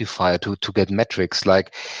quantify, to get metrics.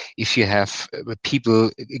 Like if you have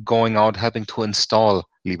people going out helping to install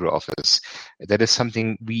LibreOffice, that is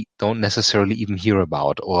something we don't necessarily even hear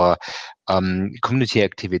about, or community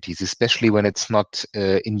activities, especially when it's not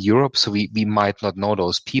in Europe, so we might not know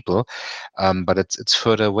those people, but it's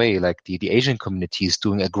further away. Like the Asian community is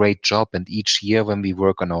doing a great job, and each year when we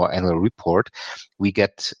work on our annual report, we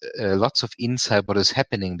get lots of insight what is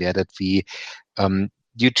happening there, that we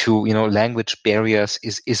due to language barriers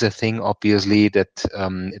is a thing, obviously, that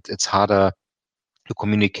it's harder to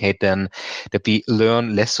communicate, then that we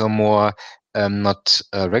learn less or more, not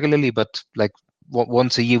regularly, but like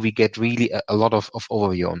once a year we get really a lot of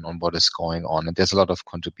overview on what is going on, and there's a lot of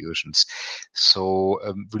contributions. So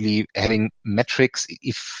really having metrics,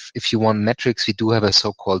 if you want metrics, we do have a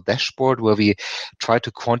so-called dashboard where we try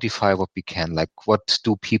to quantify what we can, like what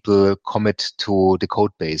do people commit to the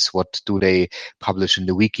code base, what do they publish in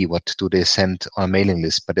the wiki, what do they send on a mailing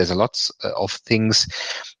list. But there's a lot of things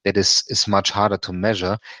that is much harder to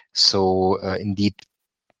measure. So indeed,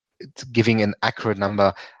 giving an accurate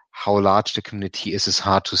number how large the community is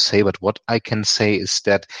hard to say, but what I can say is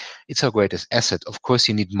that it's our greatest asset. Of course,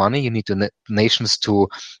 you need money, you need donations to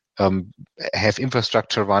have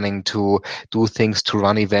infrastructure running, to do things, to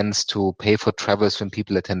run events, to pay for travels when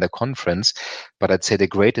people attend a conference. But I'd say the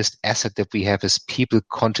greatest asset that we have is people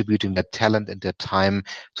contributing their talent and their time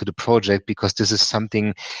to the project, because this is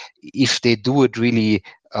something, if they do it really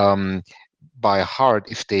by heart,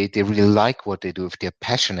 if they really like what they do, if they're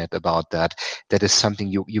passionate about that, that is something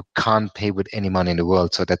you can't pay with any money in the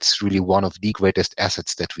world. So that's really one of the greatest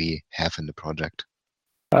assets that we have in the project.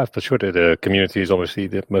 For sure, the community is obviously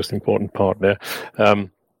the most important part there.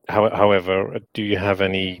 However, do you have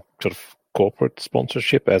any sort of corporate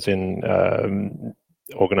sponsorship, as in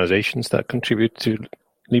organizations that contribute to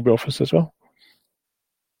LibreOffice as well?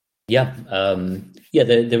 Yeah,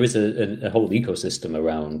 there is a whole ecosystem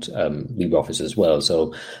around LibreOffice as well.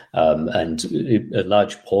 So, and a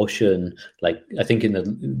large portion, like I think in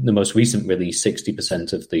the most recent release,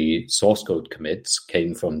 60% of the source code commits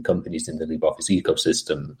came from companies in the LibreOffice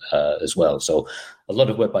ecosystem as well. So, a lot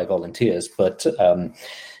of work by volunteers, but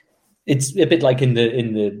it's a bit like in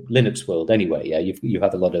the Linux world anyway. Yeah, you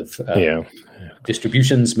have a lot of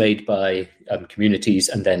distributions made by communities,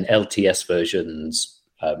 and then LTS versions.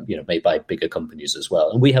 Made by bigger companies as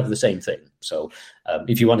well. And we have the same thing. So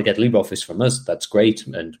if you want to get LibreOffice from us, that's great.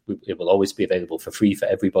 And it will always be available for free for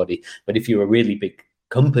everybody. But if you're a really big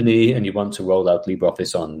company and you want to roll out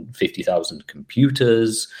LibreOffice on 50,000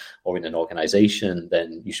 computers or in an organization,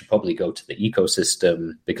 then you should probably go to the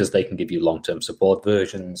ecosystem, because they can give you long-term support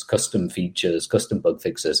versions, custom features, custom bug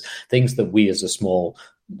fixes, things that we as a small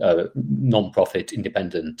non-profit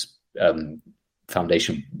independent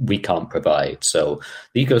foundation we can't provide. So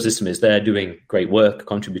the ecosystem is there doing great work,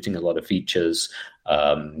 contributing a lot of features,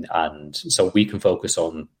 and so we can focus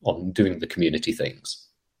on doing the community things.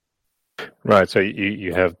 Right. So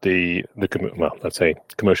you have let's say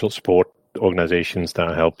commercial support organizations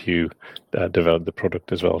that help you develop the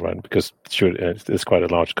product as well, right? Because it's quite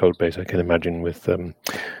a large code base, I can imagine, with the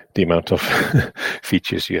amount of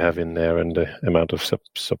features you have in there and the amount of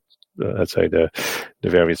let's say the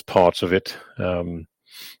various parts of it. So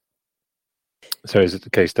is it the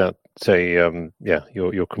case that, say,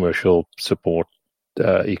 your commercial support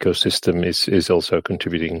ecosystem is also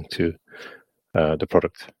contributing to the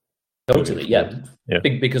product? Totally, yeah.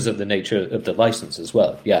 Because of the nature of the license as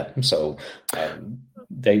well. Yeah. So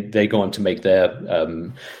they go on to make their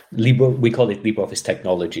we call it LibreOffice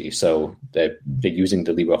technology. So they're using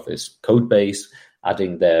the LibreOffice code base,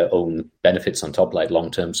 adding their own benefits on top, like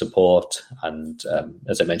long-term support and,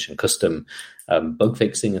 as I mentioned, custom bug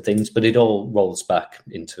fixing and things. But it all rolls back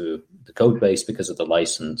into the code base because of the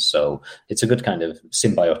license. So it's a good kind of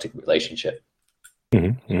symbiotic relationship.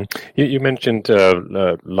 Mm-hmm. You mentioned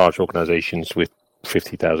large organizations with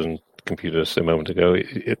 50,000 computers a moment ago.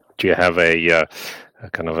 Do you have a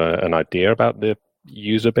kind of an idea about the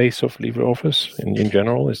user base of LibreOffice in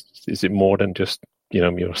general? Is it more than just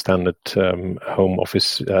your standard home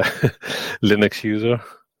office Linux user?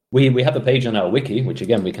 We have a page on our wiki, which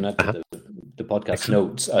again we can add to the podcast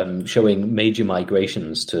notes, showing major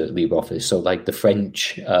migrations to LibreOffice. So like the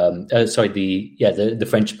French, the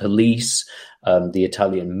French police, the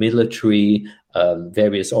Italian military,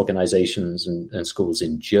 various organizations and schools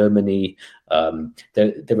in Germany.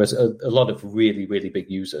 There was a lot of really, really big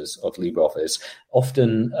users of LibreOffice.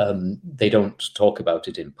 Often they don't talk about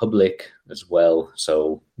it in public as well.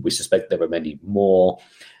 So we suspect there are many more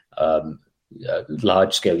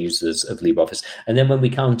large-scale users of LibreOffice. And then when we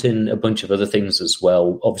count in a bunch of other things as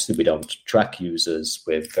well, obviously we don't track users.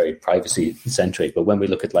 We're very privacy-centric. But when we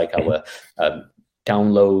look at like our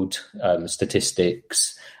download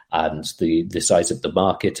statistics and the size of the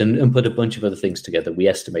market and put a bunch of other things together, we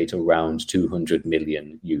estimate around 200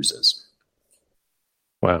 million users.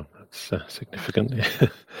 Wow, that's significant.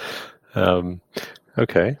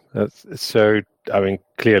 Okay, so I mean,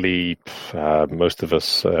 clearly, most of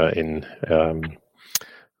us in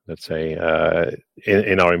let's say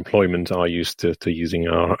in our employment are used to using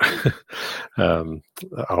our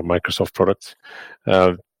our Microsoft products.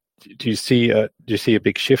 Do you see a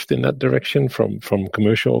big shift in that direction from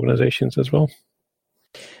commercial organizations as well,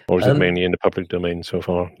 or is it mainly in the public domain so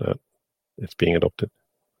far that it's being adopted?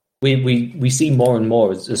 We see more and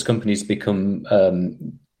more as companies become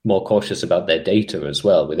more cautious about their data as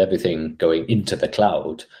well, with everything going into the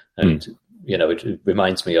cloud. And it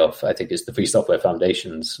reminds me of, I think it's the Free Software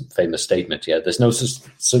Foundation's famous statement. Yeah, there's no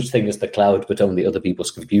such thing as the cloud, but only other people's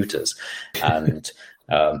computers. And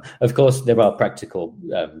of course, there are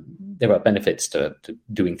there are benefits to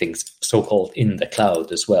doing things so-called in the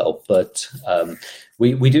cloud as well. But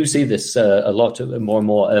we do see this a lot more and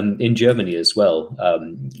more in Germany as well.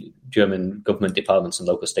 German government departments and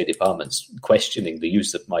local state departments questioning the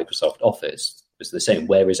use of Microsoft Office. It's the same.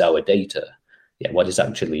 Where is our data? Yeah, what is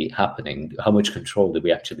actually happening? How much control do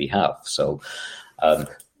we actually have? So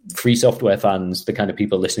free software fans, the kind of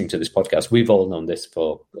people listening to this podcast, we've all known this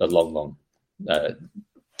for a long, long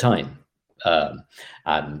time.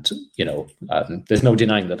 And there's no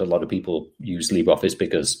denying that a lot of people use LibreOffice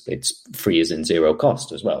because it's free as in zero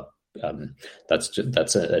cost as well.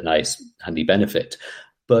 That's a nice, handy benefit.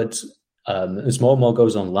 But as more and more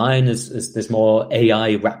goes online, as there's more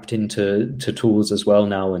AI wrapped into tools as well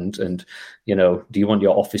now, and do you want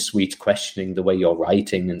your Office suite questioning the way you're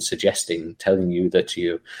writing and suggesting, telling you that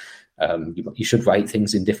you You should write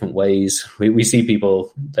things in different ways. We see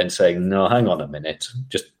people then saying, "No, hang on a minute,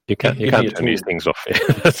 just you can't turn these things off."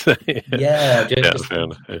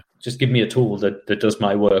 Just give me a tool that does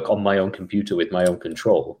my work on my own computer with my own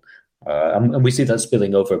control, and we see that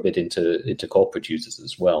spilling over a bit into corporate users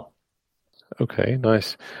as well. Okay,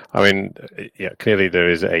 nice. I mean, yeah, clearly there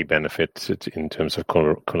is a benefit in terms of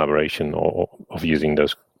collaboration or of using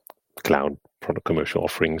those cloud product commercial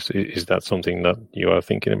offerings. Is that something that you are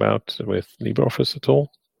thinking about with LibreOffice at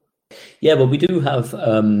all? Yeah, well, we do have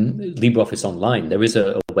LibreOffice Online. There is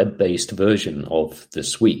a web-based version of the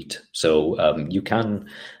suite, so you can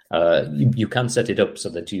set it up so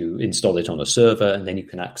that you install it on a server, and then you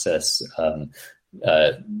can access.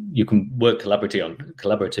 You can work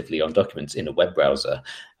collaboratively on documents in a web browser.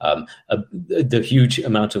 The huge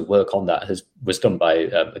amount of work on that was done by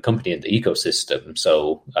a company in the ecosystem,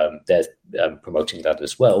 so they're promoting that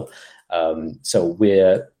as well. So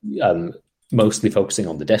we're mostly focusing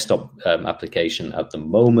on the desktop application at the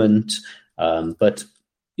moment, but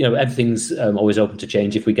everything's always open to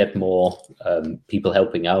change. If we get more people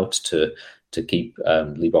helping out to keep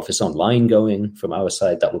LibreOffice Online going from our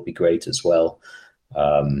side, that would be great as well.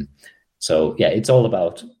 So yeah, it's all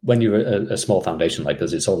about, when you're a small foundation like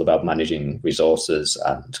us, it's all about managing resources,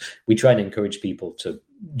 and we try and encourage people to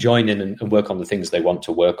join in and work on the things they want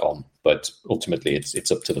to work on. But ultimately,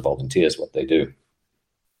 it's up to the volunteers what they do.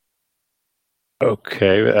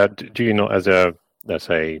 Okay. Do you know, as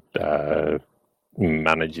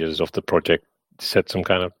managers of the project, set some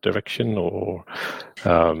kind of direction or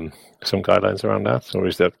some guidelines around that, or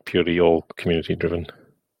is that purely all community driven?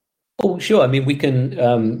 Oh, sure. I mean, we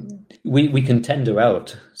can we can tender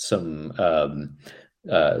out some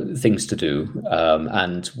things to do,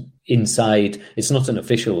 and inside, it's not an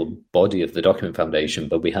official body of the Document Foundation,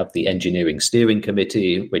 but we have the Engineering Steering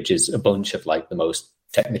Committee, which is a bunch of the most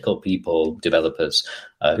technical people, developers,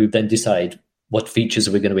 who then decide what features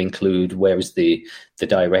are we going to include, where is the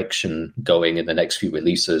direction going in the next few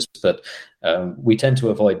releases. But we tend to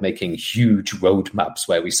avoid making huge roadmaps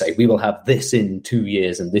where we say we will have this in 2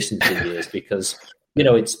 years and this in 2 years, because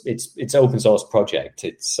it's open source project.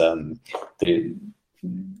 It's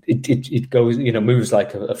it goes moves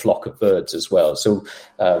like a flock of birds as well. So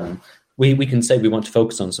we can say we want to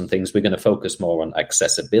focus on some things. We're going to focus more on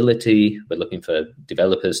accessibility. We're looking for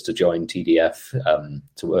developers to join TDF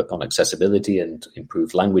to work on accessibility and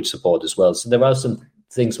improve language support as well. So there are some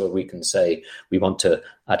things where we can say we want to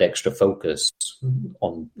add extra focus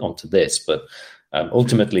onto this, but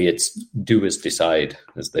ultimately it's do as decide,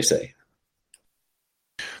 as they say.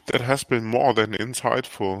 That has been more than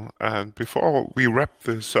insightful. And before we wrap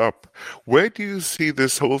this up, where do you see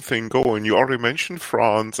this whole thing going? You already mentioned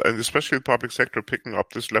France, and especially the public sector picking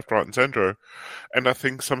up this left, right, and center. And I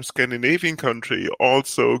think some Scandinavian country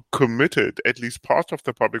also committed at least part of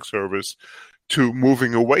the public service to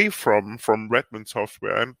moving away from Redmond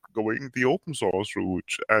software and going the open source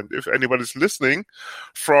route. And if anybody's listening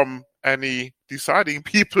from any deciding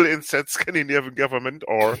people in said Scandinavian government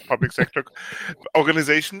or public sector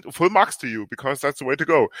organization, full marks to you, because that's the way to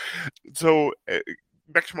go. So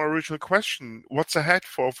back to my original question, what's ahead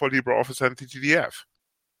for LibreOffice and the TDF?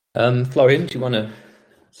 Florian, do you want to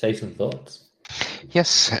say some thoughts?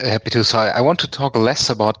 Yes, happy to. So I want to talk less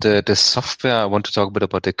about the software. I want to talk a bit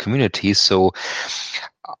about the community. So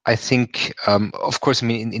I think, of course, I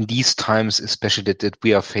mean, in these times, especially that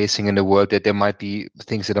we are facing in the world, that there might be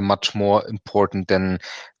things that are much more important than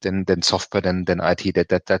software, than IT.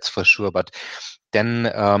 That's for sure. But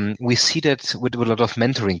then we see that with a lot of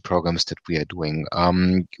mentoring programs that we are doing.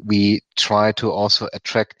 We try to also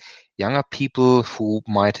attract younger people who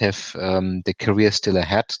might have the career still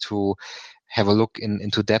ahead to have a look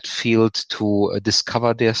into that field, to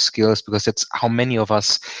discover their skills, because that's how many of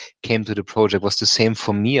us came to the project. It was the same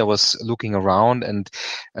for me. I was looking around and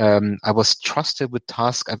I was trusted with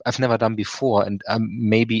tasks I've never done before, and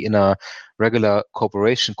maybe in a regular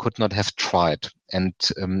cooperation could not have tried. And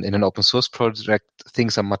in an open source project,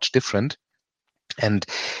 things are much different. And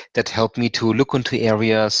that helped me to look into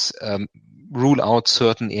areas, rule out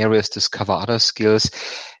certain areas, discover other skills.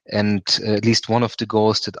 And at least one of the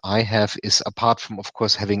goals that I have is, apart from, of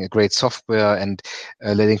course, having a great software and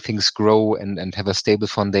letting things grow and have a stable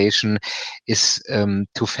foundation, is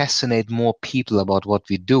to fascinate more people about what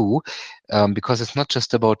we do, because it's not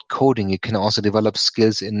just about coding. You can also develop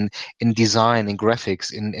skills in design, in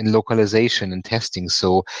graphics, in localization, in testing.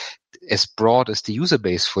 So as broad as the user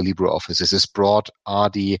base for LibreOffice is, as broad are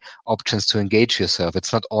the options to engage yourself.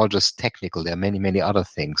 It's not all just technical. There are many, many other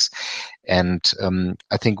things. And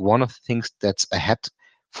I think one of the things that's ahead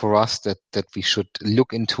for us that we should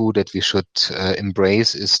look into, that we should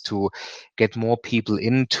embrace, is to get more people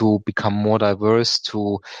in, to become more diverse,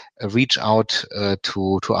 to reach out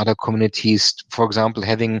to other communities. For example,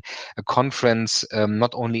 having a conference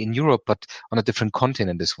not only in Europe but on a different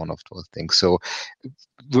continent is one of those things. So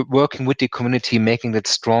working with the community, making that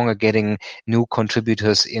stronger, getting new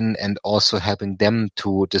contributors in, and also helping them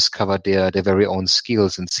to discover their very own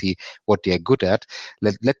skills and see what they're good at.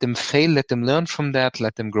 Let them fail, let them learn from that,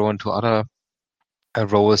 let them grow into other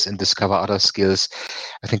roles and discover other skills.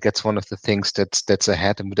 I think that's one of the things that's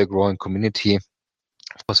ahead, and with a growing community,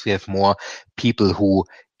 of course, we have more people who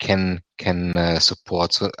can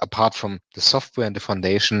support. So apart from the software and the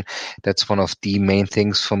foundation, that's one of the main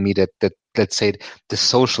things for me, that let's say the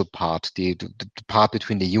social part, the part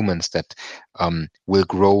between the humans, that will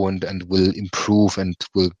grow and will improve and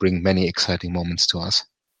will bring many exciting moments to us.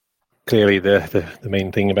 Clearly, the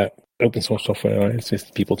main thing about open source software is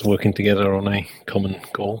just people working together on a common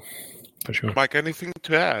goal, for sure. Mike, anything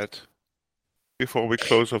to add before we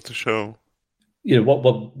close off the show? You know,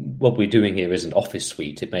 what we're doing here is an office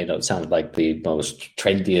suite. It may not sound like the most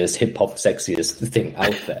trendiest, hip hop, sexiest thing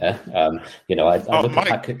out there. You know, I look Mike,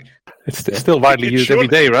 at it's still widely used every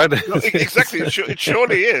day, right? No, exactly, it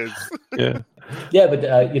surely is. Yeah. Yeah,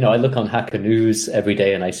 but you know, I look on Hacker News every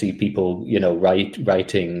day and I see people, you know,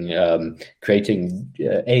 writing, creating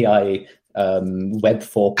AI Web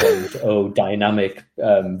 4.0 dynamic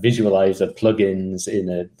visualizer plugins in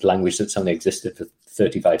a language that's only existed for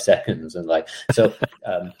 35 seconds, and like so.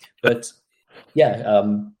 But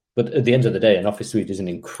at the end of the day, an Office Suite is an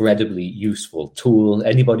incredibly useful tool.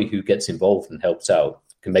 Anybody who gets involved and helps out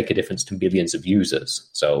can make a difference to millions of users.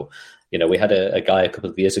 So, you know, we had a guy a couple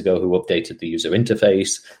of years ago who updated the user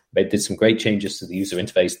interface, did some great changes to the user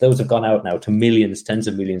interface. Those have gone out now to millions, tens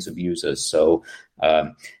of millions of users. So,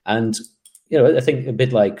 and, you know, I think a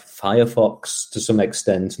bit like Firefox to some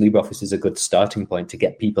extent, LibreOffice is a good starting point to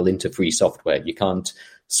get people into free software. You can't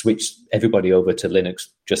switch everybody over to Linux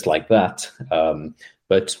just like that.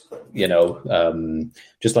 But, you know,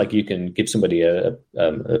 just like you can give somebody a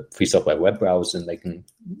free software web browser and they can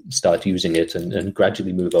start using it and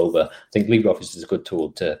gradually move over, I think LibreOffice is a good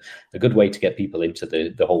tool, a good way to get people into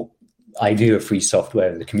the whole idea of free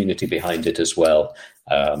software and the community behind it as well.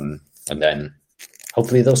 And then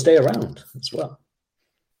hopefully they'll stay around as well.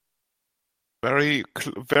 Very,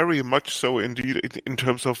 very much so indeed, in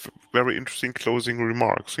terms of very interesting closing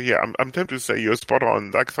remarks. So yeah, I'm tempted to say you're spot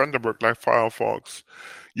on. Like Thunderbird, like Firefox,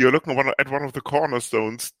 you're looking at one of the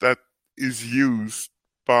cornerstones that is used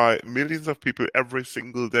by millions of people every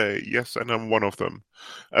single day. Yes, and I'm one of them.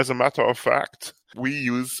 As a matter of fact, we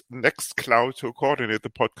use Nextcloud to coordinate the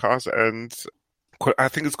podcast, and I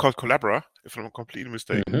think it's called Collabora, if I'm not completely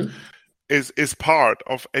mistaken. Mm-hmm. Is part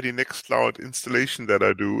of any Nextcloud installation that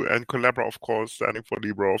I do, and Collabora, of course, standing for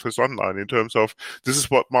LibreOffice Online, in terms of this is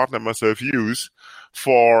what Martin and myself use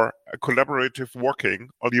for collaborative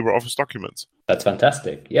working on LibreOffice documents. That's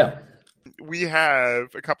fantastic. Yeah. We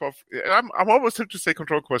have a couple of, I'm almost tempted to say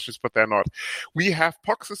control questions, but they're not. We have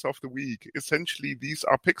POXes of the week. Essentially, these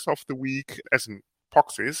are picks of the week, as in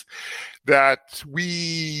POXes, that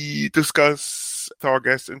we discuss with our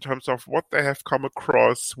guests in terms of what they have come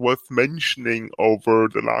across worth mentioning over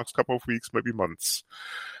the last couple of weeks, maybe months.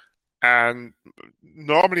 And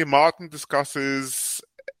normally Martin discusses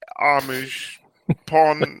Amish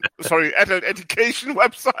adult education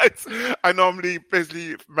websites. I normally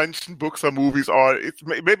basically mention books or movies, or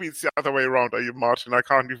maybe it's the other way around. Are you, Martin? I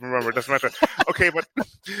can't even remember. It doesn't matter. Okay, but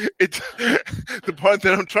the point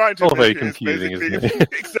that I'm trying to make very confusing, is isn't it?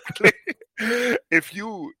 Exactly. If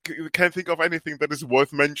you can think of anything that is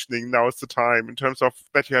worth mentioning, now is the time, in terms of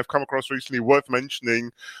that you have come across recently worth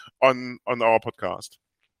mentioning on our podcast.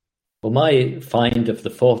 Well, my find of the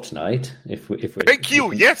fortnight, if we thank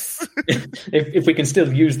you, yes, if we can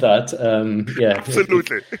still use that, yeah,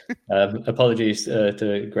 absolutely. Apologies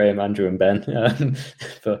to Graham, Andrew, and Ben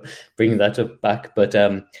for bringing that back, but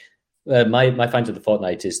my find of the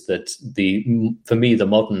fortnight is that for me the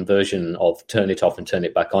modern version of turn it off and turn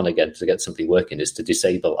it back on again to get something working is to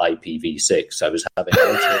disable IPv6. I was having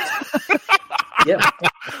yeah.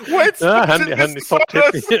 Wait, handy top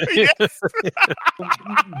tip. Yes.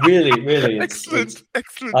 Really, excellent.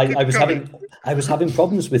 I was having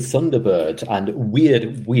problems with Thunderbird, and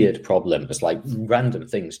weird problems, like random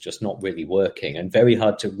things just not really working, and very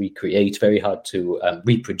hard to recreate, very hard to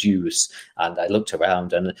reproduce. And I looked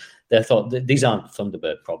around, and I thought these aren't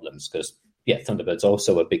Thunderbird problems, because yeah, Thunderbird's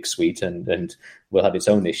also a big suite and will have its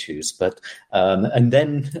own issues. But and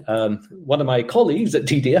then one of my colleagues at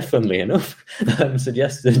TDF, funnily enough,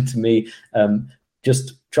 suggested to me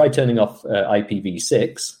just try turning off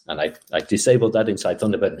IPv6, and I disabled that inside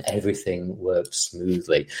Thunderbird, and everything worked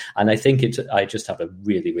smoothly. And I think I just have a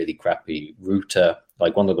really, really crappy router,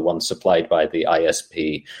 like one of the ones supplied by the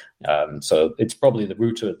ISP. So it's probably the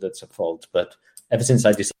router that's at fault. But ever since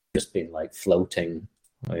I decided, I've just been like floating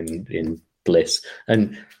in bliss.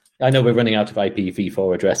 And I know we're running out of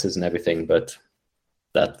IPv4 addresses and everything, but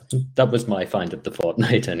that was my find of the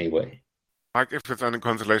fortnight anyway. Like, if it's any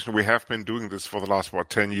consolation, we have been doing this for the last,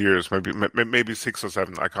 10 years, maybe 6 or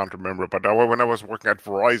 7, I can't remember. But when I was working at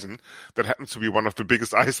Verizon, that happens to be one of the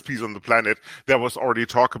biggest ISPs on the planet, there was already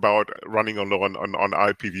talk about running on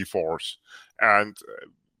IPv4s. And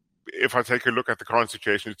if I take a look at the current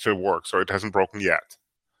situation, it still works, so it hasn't broken yet.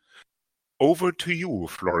 Over to you,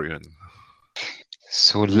 Florian.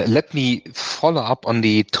 So let me follow up on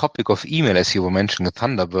the topic of email, as you were mentioning,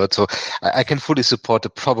 Thunderbird. So I can fully support the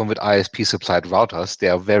problem with ISP-supplied routers. They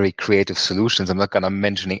are very creative solutions. I'm not going to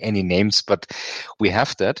mention any names, but we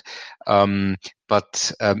have that.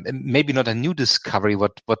 But maybe not a new discovery.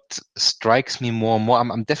 What strikes me more and more,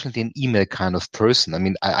 I'm definitely an email kind of person. I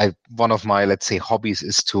mean, I one of my, let's say, hobbies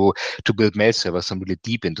is to build mail servers. So I'm really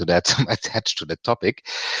deep into that. So I'm attached to that topic.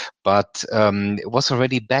 But it was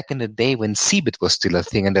already back in the day when Cbit was still a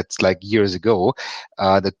thing, and that's like years ago,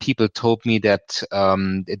 that people told me that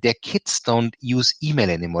their kids don't use email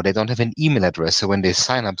anymore. They don't have an email address. So when they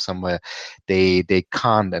sign up somewhere, they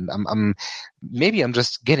can't. And maybe I'm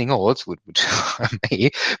just getting old, which I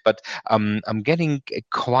may, but I'm getting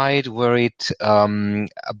quite worried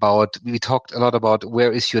about, we talked a lot about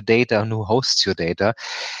where is your data and who hosts your data,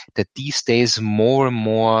 that these days more and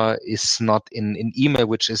more is not in email,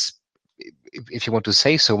 which is, if you want to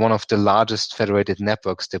say so, one of the largest federated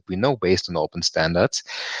networks that we know based on open standards,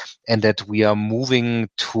 and that we are moving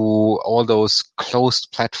to all those closed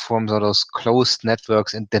platforms or those closed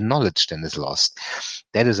networks, and the knowledge then is lost.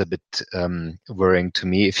 That is a bit worrying to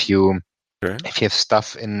me. If you have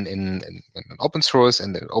stuff in open source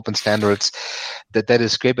and open standards, that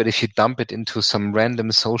is great. But if you dump it into some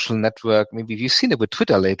random social network, maybe you've seen it with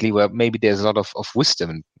Twitter lately, where maybe there's a lot of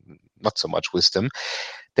wisdom, not so much wisdom,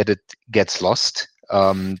 that it gets lost.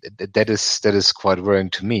 That is quite worrying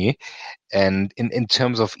to me. And in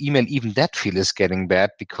terms of email, even that field is getting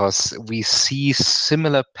bad, because we see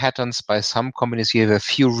similar patterns by some companies. You have a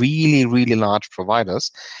few really, really large providers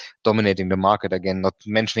dominating the market. Again, not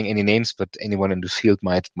mentioning any names, but anyone in the field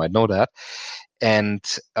might know that. And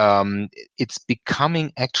it's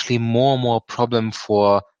becoming actually more and more a problem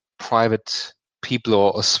for private people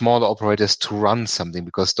or smaller operators to run something,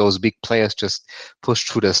 because those big players just push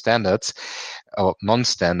through their standards or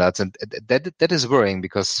non-standards, and that is worrying,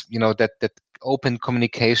 because that open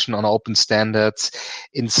communication on open standards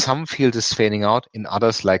in some fields is fading out. In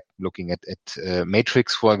others, like looking at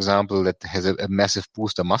Matrix, for example, that has a massive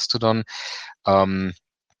boost, or Mastodon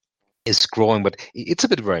is growing, but it's a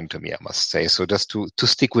bit worrying to me, I must say. So just to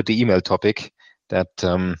stick with the email topic, that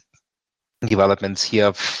developments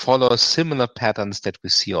here follow similar patterns that we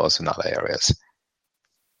see also in other areas.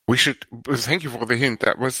 We should thank you for the hint.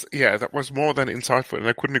 That was more than insightful, and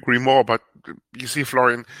I couldn't agree more. But you see,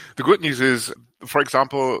 Florian, the good news is, for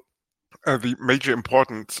example, the major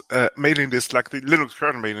important mailing list, like the Linux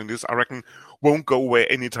kernel mailing list, I reckon won't go away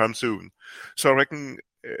anytime soon. So I reckon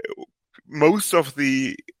most of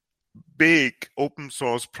the big open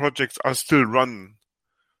source projects are still run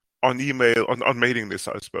on email, on mailing lists,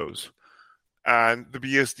 I suppose. And the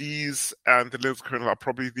BSDs and the Linux kernel are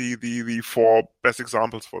probably the 4 best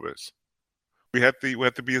examples for this. We had the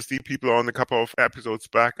BSD people on a couple of episodes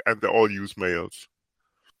back, and they all use mails.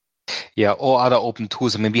 Yeah, or other open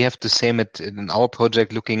tools. I mean, we have the same in our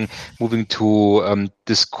project, moving to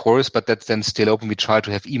Discourse, but that's then still open. We try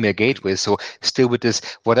to have email gateways. So still with this,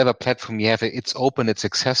 whatever platform you have, it's open, it's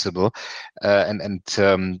accessible, and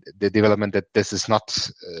the development that this is not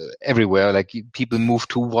everywhere. Like people move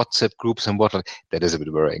to WhatsApp groups and whatnot. That is a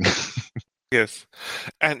bit worrying. Yes.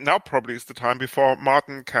 And now probably is the time, before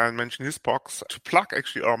Martin can mention his box, to plug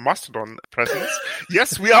actually our Mastodon presence.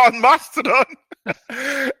 Yes, we are on Mastodon.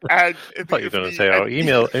 And you're going to say our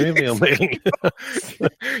email mailing.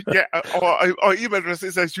 Yeah, our email address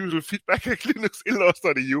is, as usual,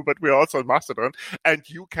 feedback@linuxinlaws.eu, but we're also on Mastodon. And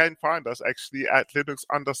you can find us actually at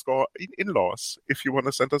Linux_inlaws if you want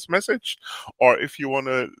to send us a message, or if you want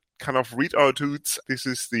to kind of read our tweets. This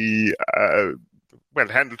is the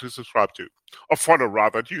handle to subscribe to, or follow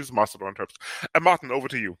rather, to use Mastodon terms. And Martin, over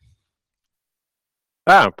to you.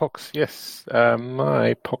 POCs, yes.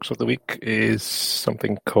 My POCs of the week is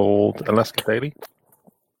something called Alaska Daily,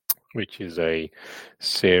 which is a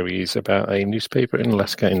series about a newspaper in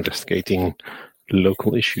Alaska investigating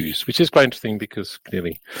local issues, which is quite interesting because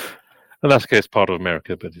clearly Alaska is part of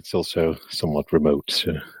America, but it's also somewhat remote,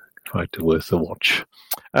 so quite worth a watch.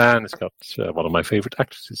 And it's got one of my favorite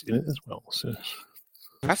actresses in it as well. So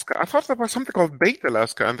Alaska? I thought there was something called baked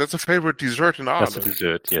Alaska, and that's a favorite dessert in Ireland. that's a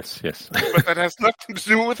dessert, yes. But that has nothing to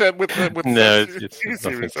do with that. With no, the it's TV nothing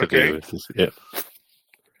series. to Okay. do with this. Yeah.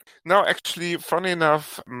 Now, actually, funny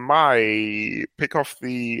enough, my pick of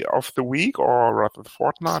the week, or rather the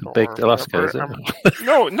fortnight, or Baked Alaska, whatever, is it?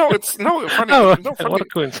 no, it's no funny. Oh, No, funny. what a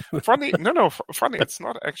coincidence. Funny, funny. It's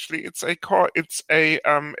not actually. It's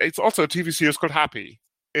also a TV series called Happy.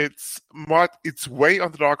 It's way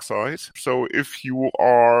on the dark side. So if you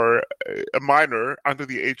are a minor under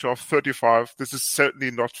the age of 35, this is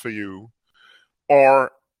certainly not for you.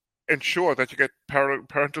 Or ensure that you get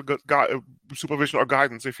parental supervision or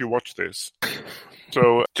guidance if you watch this.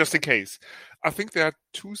 So just in case. I think there are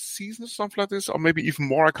 2 seasons or something like this, or maybe even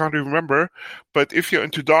more, I can't even remember. But if you're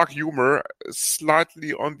into dark humor,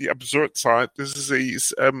 slightly on the absurd side, this is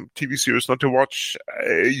a TV series not to watch.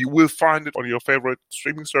 You will find it on your favorite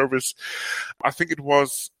streaming service. I think it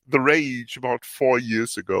was the rage about 4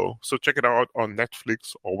 years ago. So check it out on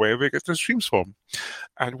Netflix or wherever you get the streams from.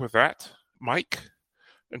 And with that, Mike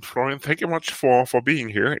and Florian, thank you much for being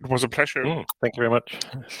here. It was a pleasure. Thank you very much.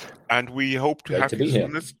 And we hope to Great have to you be here.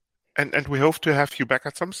 soon. And we hope to have you back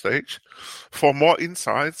at some stage for more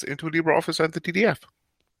insights into LibreOffice and the TDF.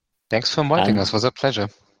 Thanks for inviting And- us. It was a pleasure.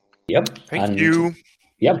 Yep. Thank you.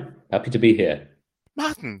 Yep. Happy to be here.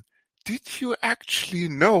 Martin, did you actually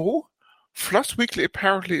know Floss Weekly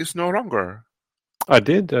apparently is no longer? I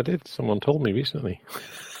did. Someone told me recently.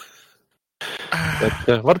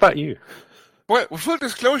 But what about you? Well, full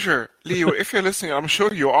disclosure, Leo, if you're listening, I'm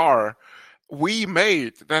sure you are. We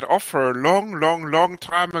made that offer long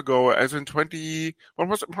time ago, as in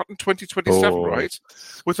 2027, Oh. right?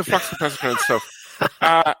 With the flux capacitor and stuff.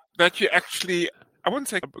 That you actually, I wouldn't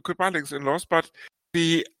say goodbye, links in loss, but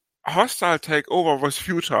the hostile takeover was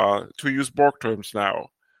futile, to use Borg terms now.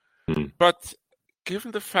 But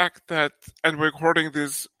given the fact that, and we're recording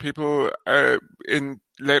this, people, in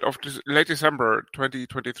late December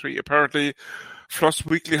 2023, apparently Floss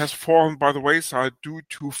Weekly has fallen by the wayside due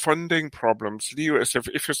to funding problems. Leo,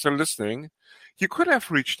 if you're still listening, you could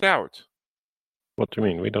have reached out. What do you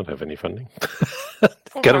mean? We don't have any funding. Oh,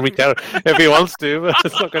 Gotta Martin. reach out if he wants to, but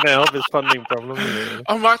it's not going to help his funding problem.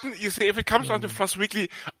 Oh, Martin, you see, if it comes down to Floss Weekly,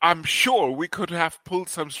 I'm sure we could have pulled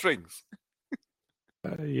some strings.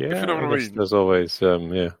 Yeah, you know what I mean. there's always,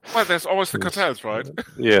 yeah. Well, there's always the Yes. cartels, right?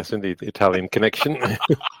 Yes, indeed, Italian connection.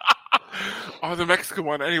 Or the Mexican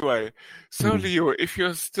one, anyway. So, Leo, if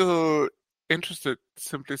you're still interested,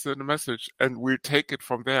 simply send a message, and we'll take it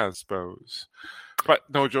from there, I suppose. But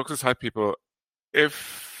no, jokes aside, people,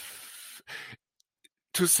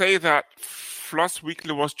 to say that Floss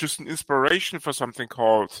Weekly was just an inspiration for something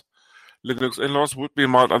called Linux In-Laws would be a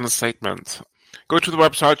mild understatement. Go to the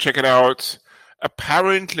website, check it out.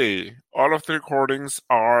 Apparently, all of the recordings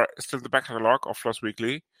are still in the back catalog of Floss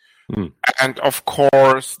Weekly. And of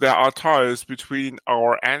course, there are ties between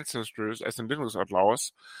our ancestors, as in Linux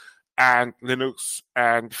Outlaws, and Linux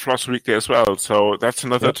and Floss Weekly as well. So that's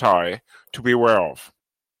another tie to be aware of.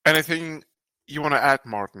 Anything you want to add,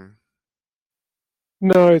 Martin?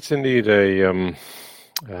 No, it's indeed a, I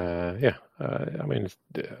mean,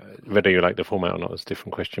 whether you like the format or not is a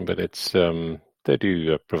different question, but it's, they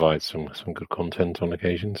do provide some good content on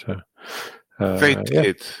occasion, so. They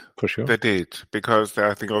did. For sure. They did, because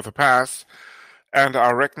they're, I think, of the past. And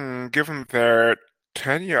I reckon, given their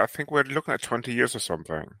tenure, I think we're looking at 20 years or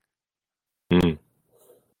something.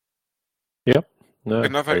 Yep. No,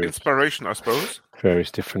 Another inspiration, I suppose.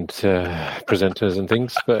 Various different presenters and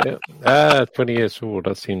things, but 20 years,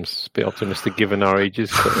 that seems a bit optimistic given our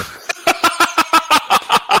ages.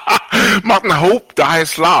 Martin, hope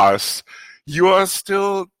dies last. You are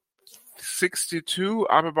still 62.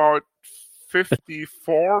 I'm about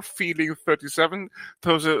 54, feeling 37.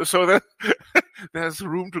 So that there's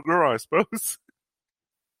room to grow, I suppose.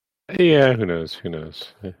 Yeah, who knows?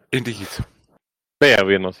 Yeah. Indeed. But yeah,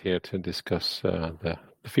 we're not here to discuss the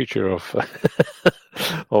future of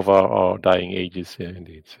of our dying ages. Yeah,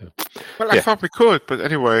 indeed. So, well, I thought we could, but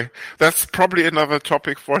anyway, that's probably another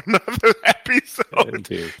topic for another episode.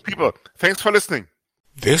 Indeed. People, thanks for listening.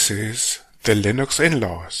 This is the Linux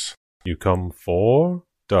In-Laws. You come for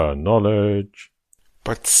the knowledge,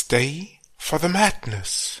 but stay for the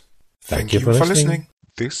madness. Thank you for listening.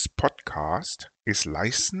 This podcast is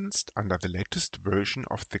licensed under the latest version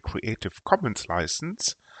of the Creative Commons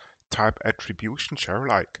license, type Attribution Share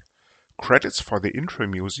Alike. Credits for the intro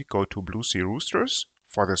music go to Blue Sea Roosters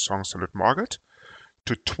for the song Solid Market,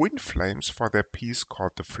 to Twin Flames for their piece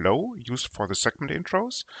called The Flow, used for the segment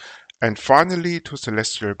intros, and finally to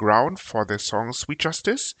Celestial Ground for their song Sweet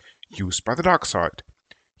Justice, used by the Dark Side.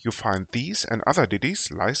 You find these and other ditties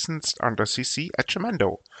licensed under CC at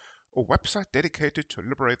Jamendo, a website dedicated to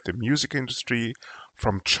liberate the music industry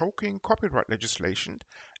from choking copyright legislation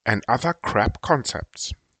and other crap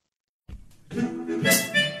concepts.